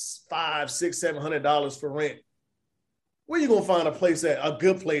paying $500, $600, $700 for rent. Where you gonna find a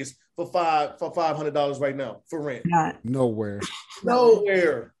good place for $500 right now for rent? Nowhere.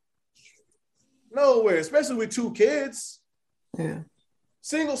 Nowhere, especially with 2 kids. Yeah.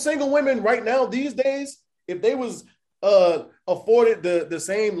 Single women right now these days, if they was afforded the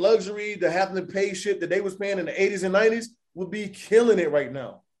same luxury to having to pay shit that they was paying in the 80s and 90s, would be killing it right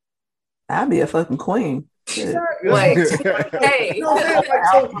now. I'd be a fucking queen. Like, hey.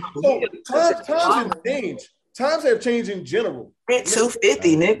 Times have changed. Times have changed in general. Rent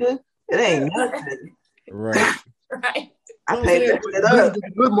 $250, nigga. It ain't nothing. Right. I pay that up.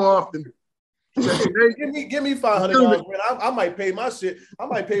 Good more often. Give me $500. I might pay my shit. I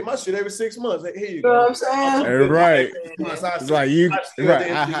might pay my shit every 6 months. Here you go. You know what I'm saying? Right.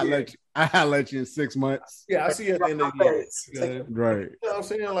 I holler at you in 6 months. Yeah, I see you at the end of the year. Right. You know what I'm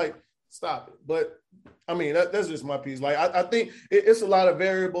saying? Like, stop it. But I mean, that's just my piece. Like, I think it's a lot of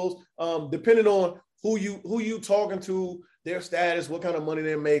variables, depending on who you talking to, their status, what kind of money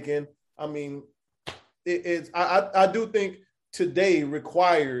they're making. I mean, I do think today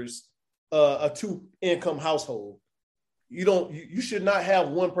requires a 2-income household. You should not have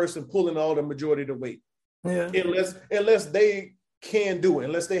one person pulling all the majority of the weight. Yeah. Unless they can do it,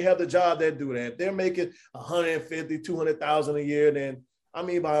 unless they have the job that do that. If they're making $150,000, $200,000 a year, then I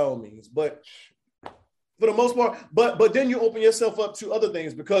mean, by all means. But for the most part, but then you open yourself up to other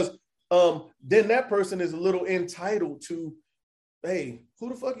things, because then that person is a little entitled to, hey, who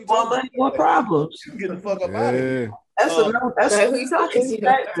the fuck you talking about? More problems. You get the fuck up out of here. That's who you talking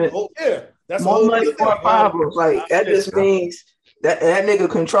to. Oh, yeah. That's more money, more problems. Like, that just means that nigga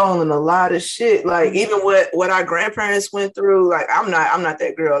controlling a lot of shit. Like, even what our grandparents went through, like, I'm not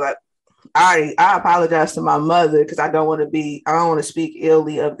that girl. Like, I apologize to my mother because I don't want to speak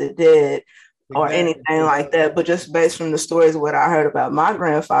illy of the dead or anything like that. But just based from the stories of what I heard about my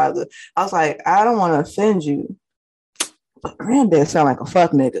grandfather, I was like, I don't want to offend you, but granddad sound like a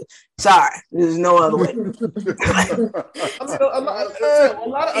fuck nigga. Sorry, there's no other way. A lot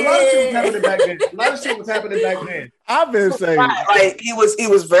of shit was happening back then. A lot of shit was happening back then. I've been saying, like he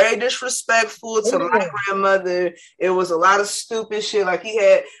was very disrespectful to my grandmother. It was a lot of stupid shit. Like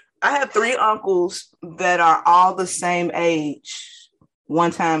I have 3 uncles that are all the same age, one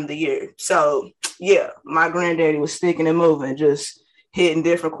time of the year. So yeah, my granddaddy was sticking and moving, just hitting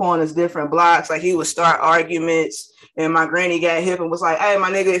different corners, different blocks. Like he would start arguments. And my granny got hip and was like, hey, my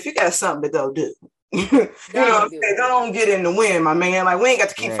nigga, if you got something to go do, you know what I'm saying? Don't get in the wind, my man. Like, we ain't got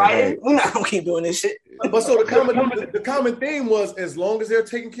to keep fighting. We're not going to keep doing this shit. But so the common theme was, as long as they're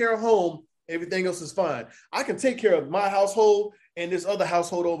taking care of home, everything else is fine. I can take care of my household and this other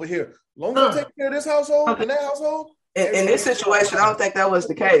household over here. As long as I take care of this household and that household. In this situation, I don't think that was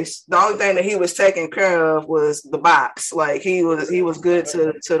the case. The only thing that he was taking care of was the box. Like he was good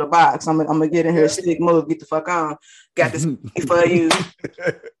to the box. I'm gonna get in here, stick, move, get the fuck on. Got this for you.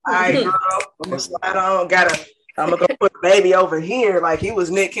 All right, girl. I'm gonna slide on. I'm gonna go put the baby over here. Like he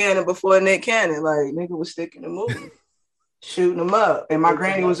was Nick Cannon before Nick Cannon. Like nigga was sticking the movie, shooting him up. And my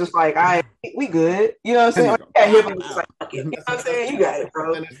granny was just like, we good. You know what I'm saying? You know what I'm saying? You got it,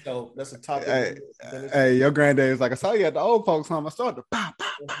 bro. That's a topic. Hey, your granddad was like, I saw you at the old folks' home. I started to pop.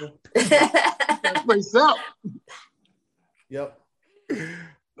 Place out. Yep.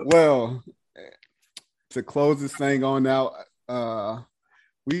 Well, to close this thing on out,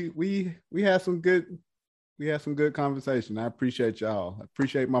 we had some good conversation. I appreciate y'all. I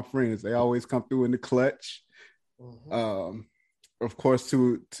appreciate my friends. They always come through in the clutch. Of course,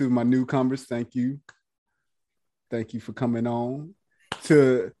 to my newcomers, thank you for coming on.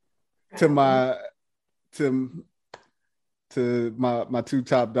 To my 2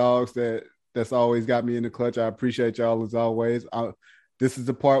 top dogs that's always got me in the clutch. I appreciate y'all as always. This is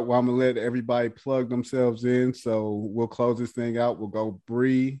the part where I'm gonna let everybody plug themselves in. So we'll close this thing out. We'll go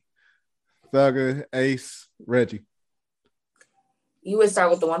Bree, Thugger, Ace, Reggie. You would start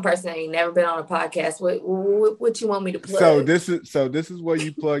with the one person that ain't never been on a podcast. What you want me to plug? So this is where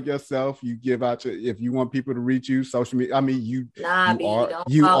you plug yourself. You give out if you want people to reach you, social media. I mean, you are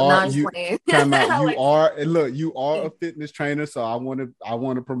a fitness trainer. So I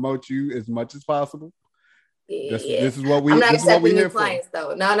want to promote you as much as possible. Yeah. This is what we. I'm not this is what we accepting here new clients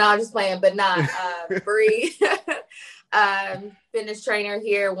though. No, I'm just playing. But not Bree. Fitness trainer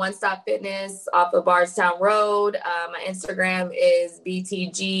here, One Stop Fitness off of Bardstown Road. My Instagram is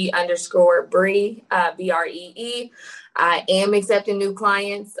BTG_Bree, BREE. I am accepting new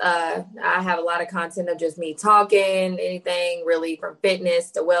clients. I have a lot of content of just me talking, anything really from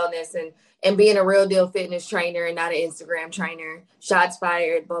fitness to wellness and being a real deal fitness trainer and not an Instagram trainer. Shots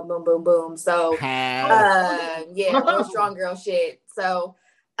fired, boom, boom, boom, boom. So, real strong girl shit. So,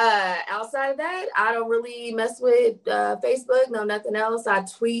 outside of that, I don't really mess with Facebook, no nothing else. I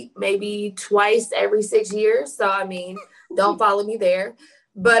tweet maybe twice every 6 years. So, I mean, don't follow me there.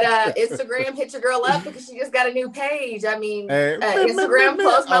 But Instagram, hit your girl up because she just got a new page. I mean, Instagram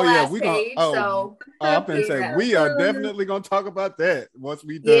post my last page. I'm going to say, we are definitely going to talk about that once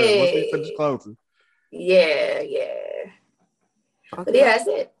we finish closing. Yeah. But yeah, that's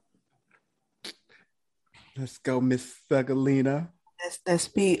it. Let's go, Miss Thuggalina. That's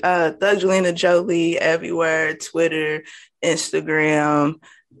Thuggalina Jolie everywhere, Twitter, Instagram,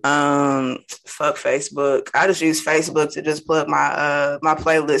 fuck Facebook. I just use Facebook to just plug my my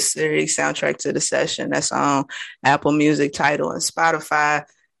playlist series, Soundtrack to the Session. That's on Apple Music, Tidal, and Spotify.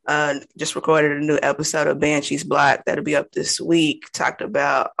 Just recorded a new episode of Banshees Block that'll be up this week. Talked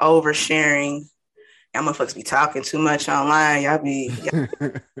about oversharing. Y'all motherfuckers be talking too much online. Y'all be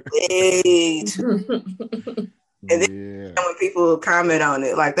way too. And then when people comment on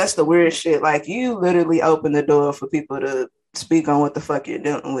it, like that's the weird shit. Like you literally open the door for people to speak on what the fuck you're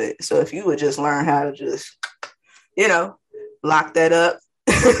dealing with. So if you would just learn how to just, lock that up,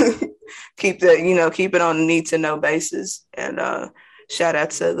 keep it on a need to know basis. And shout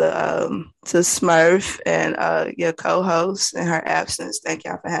out to to Smurf and your co-host in her absence. Thank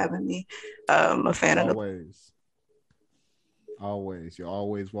y'all for having me. I'm a fan of always. You're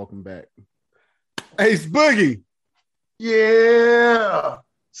always welcome back. Ace Boogie. Yeah.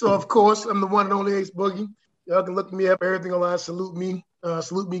 So of course I'm the one and only Ace Boogie. Y'all can look me up, everything online. Salute me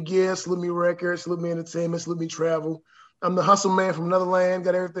gear, salute me records, salute me entertainment, salute me travel. I'm the hustle man from another land.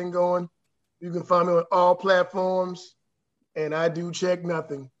 Got everything going. You can find me on all platforms, and I do check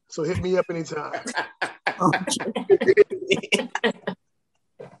nothing. So hit me up anytime.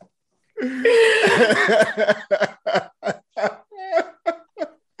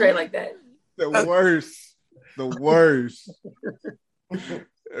 Straight like that. The worst.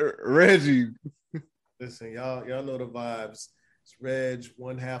 Reggie. Listen, y'all know the vibes. It's Reg,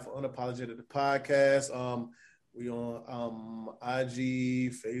 one half of Unapologetic the podcast. We on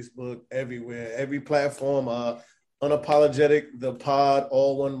IG, Facebook, everywhere, every platform. Unapologetic the pod,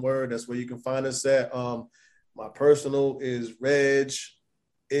 all one word. That's where you can find us at. My personal is Reg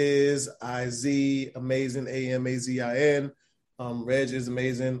is IZ amazing AMAZIN. Reg is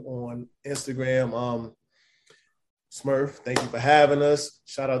amazing on Instagram. Smurf, thank you for having us.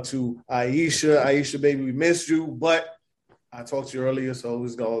 Shout out to Aisha. Aisha, baby, we missed you, but I talked to you earlier, so it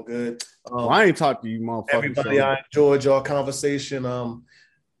was all good. I ain't talked to you, motherfucker. Everybody, I enjoyed your conversation.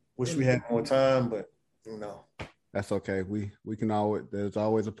 Wish we had more time, but that's okay. We can always. There's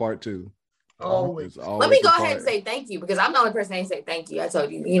always a part two. Always. Let me go ahead and say thank you, because I'm the only person that ain't say thank you. I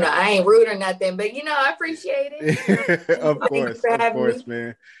told you, I ain't rude or nothing, but I appreciate it. Of course,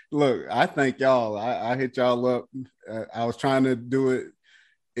 man. Look, I thank y'all. I hit y'all up. I was trying to do it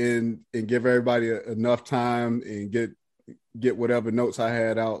and give everybody enough time and get whatever notes I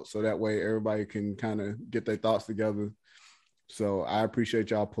had out, so that way everybody can kind of get their thoughts together. So I appreciate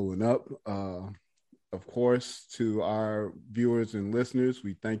y'all pulling up. Of course, to our viewers and listeners,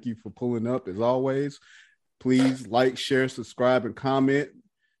 we thank you for pulling up as always. Please like, share, subscribe, and comment,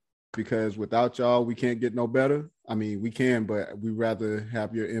 because without y'all, we can't get no better. I mean, we can, but we rather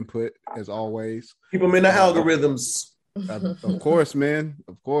have your input as always. Keep them in the algorithms. Of course, man.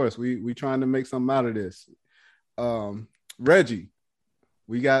 Of course. We trying to make something out of this. Reggie,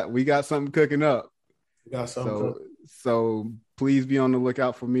 we got something cooking up. We got something so please be on the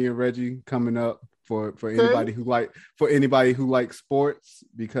lookout for me and Reggie coming up. For anybody who likes sports,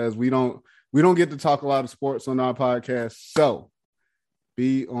 because we don't get to talk a lot of sports on our podcast. So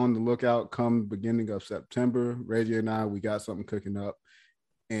be on the lookout come beginning of September. Reggie and I, we got something cooking up.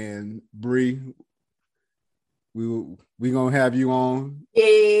 And Bree, we gonna have you on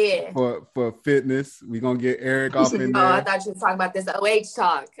for fitness. We gonna get Eric off in there. I thought you were talking about this OH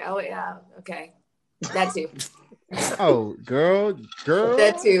talk. Oh yeah, okay. That too. Oh, girl.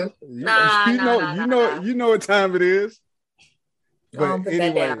 That too. You know what time it is. But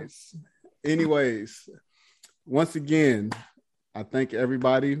anyways, once again, I thank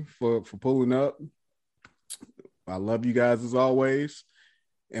everybody for pulling up. I love you guys as always,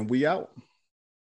 and we out.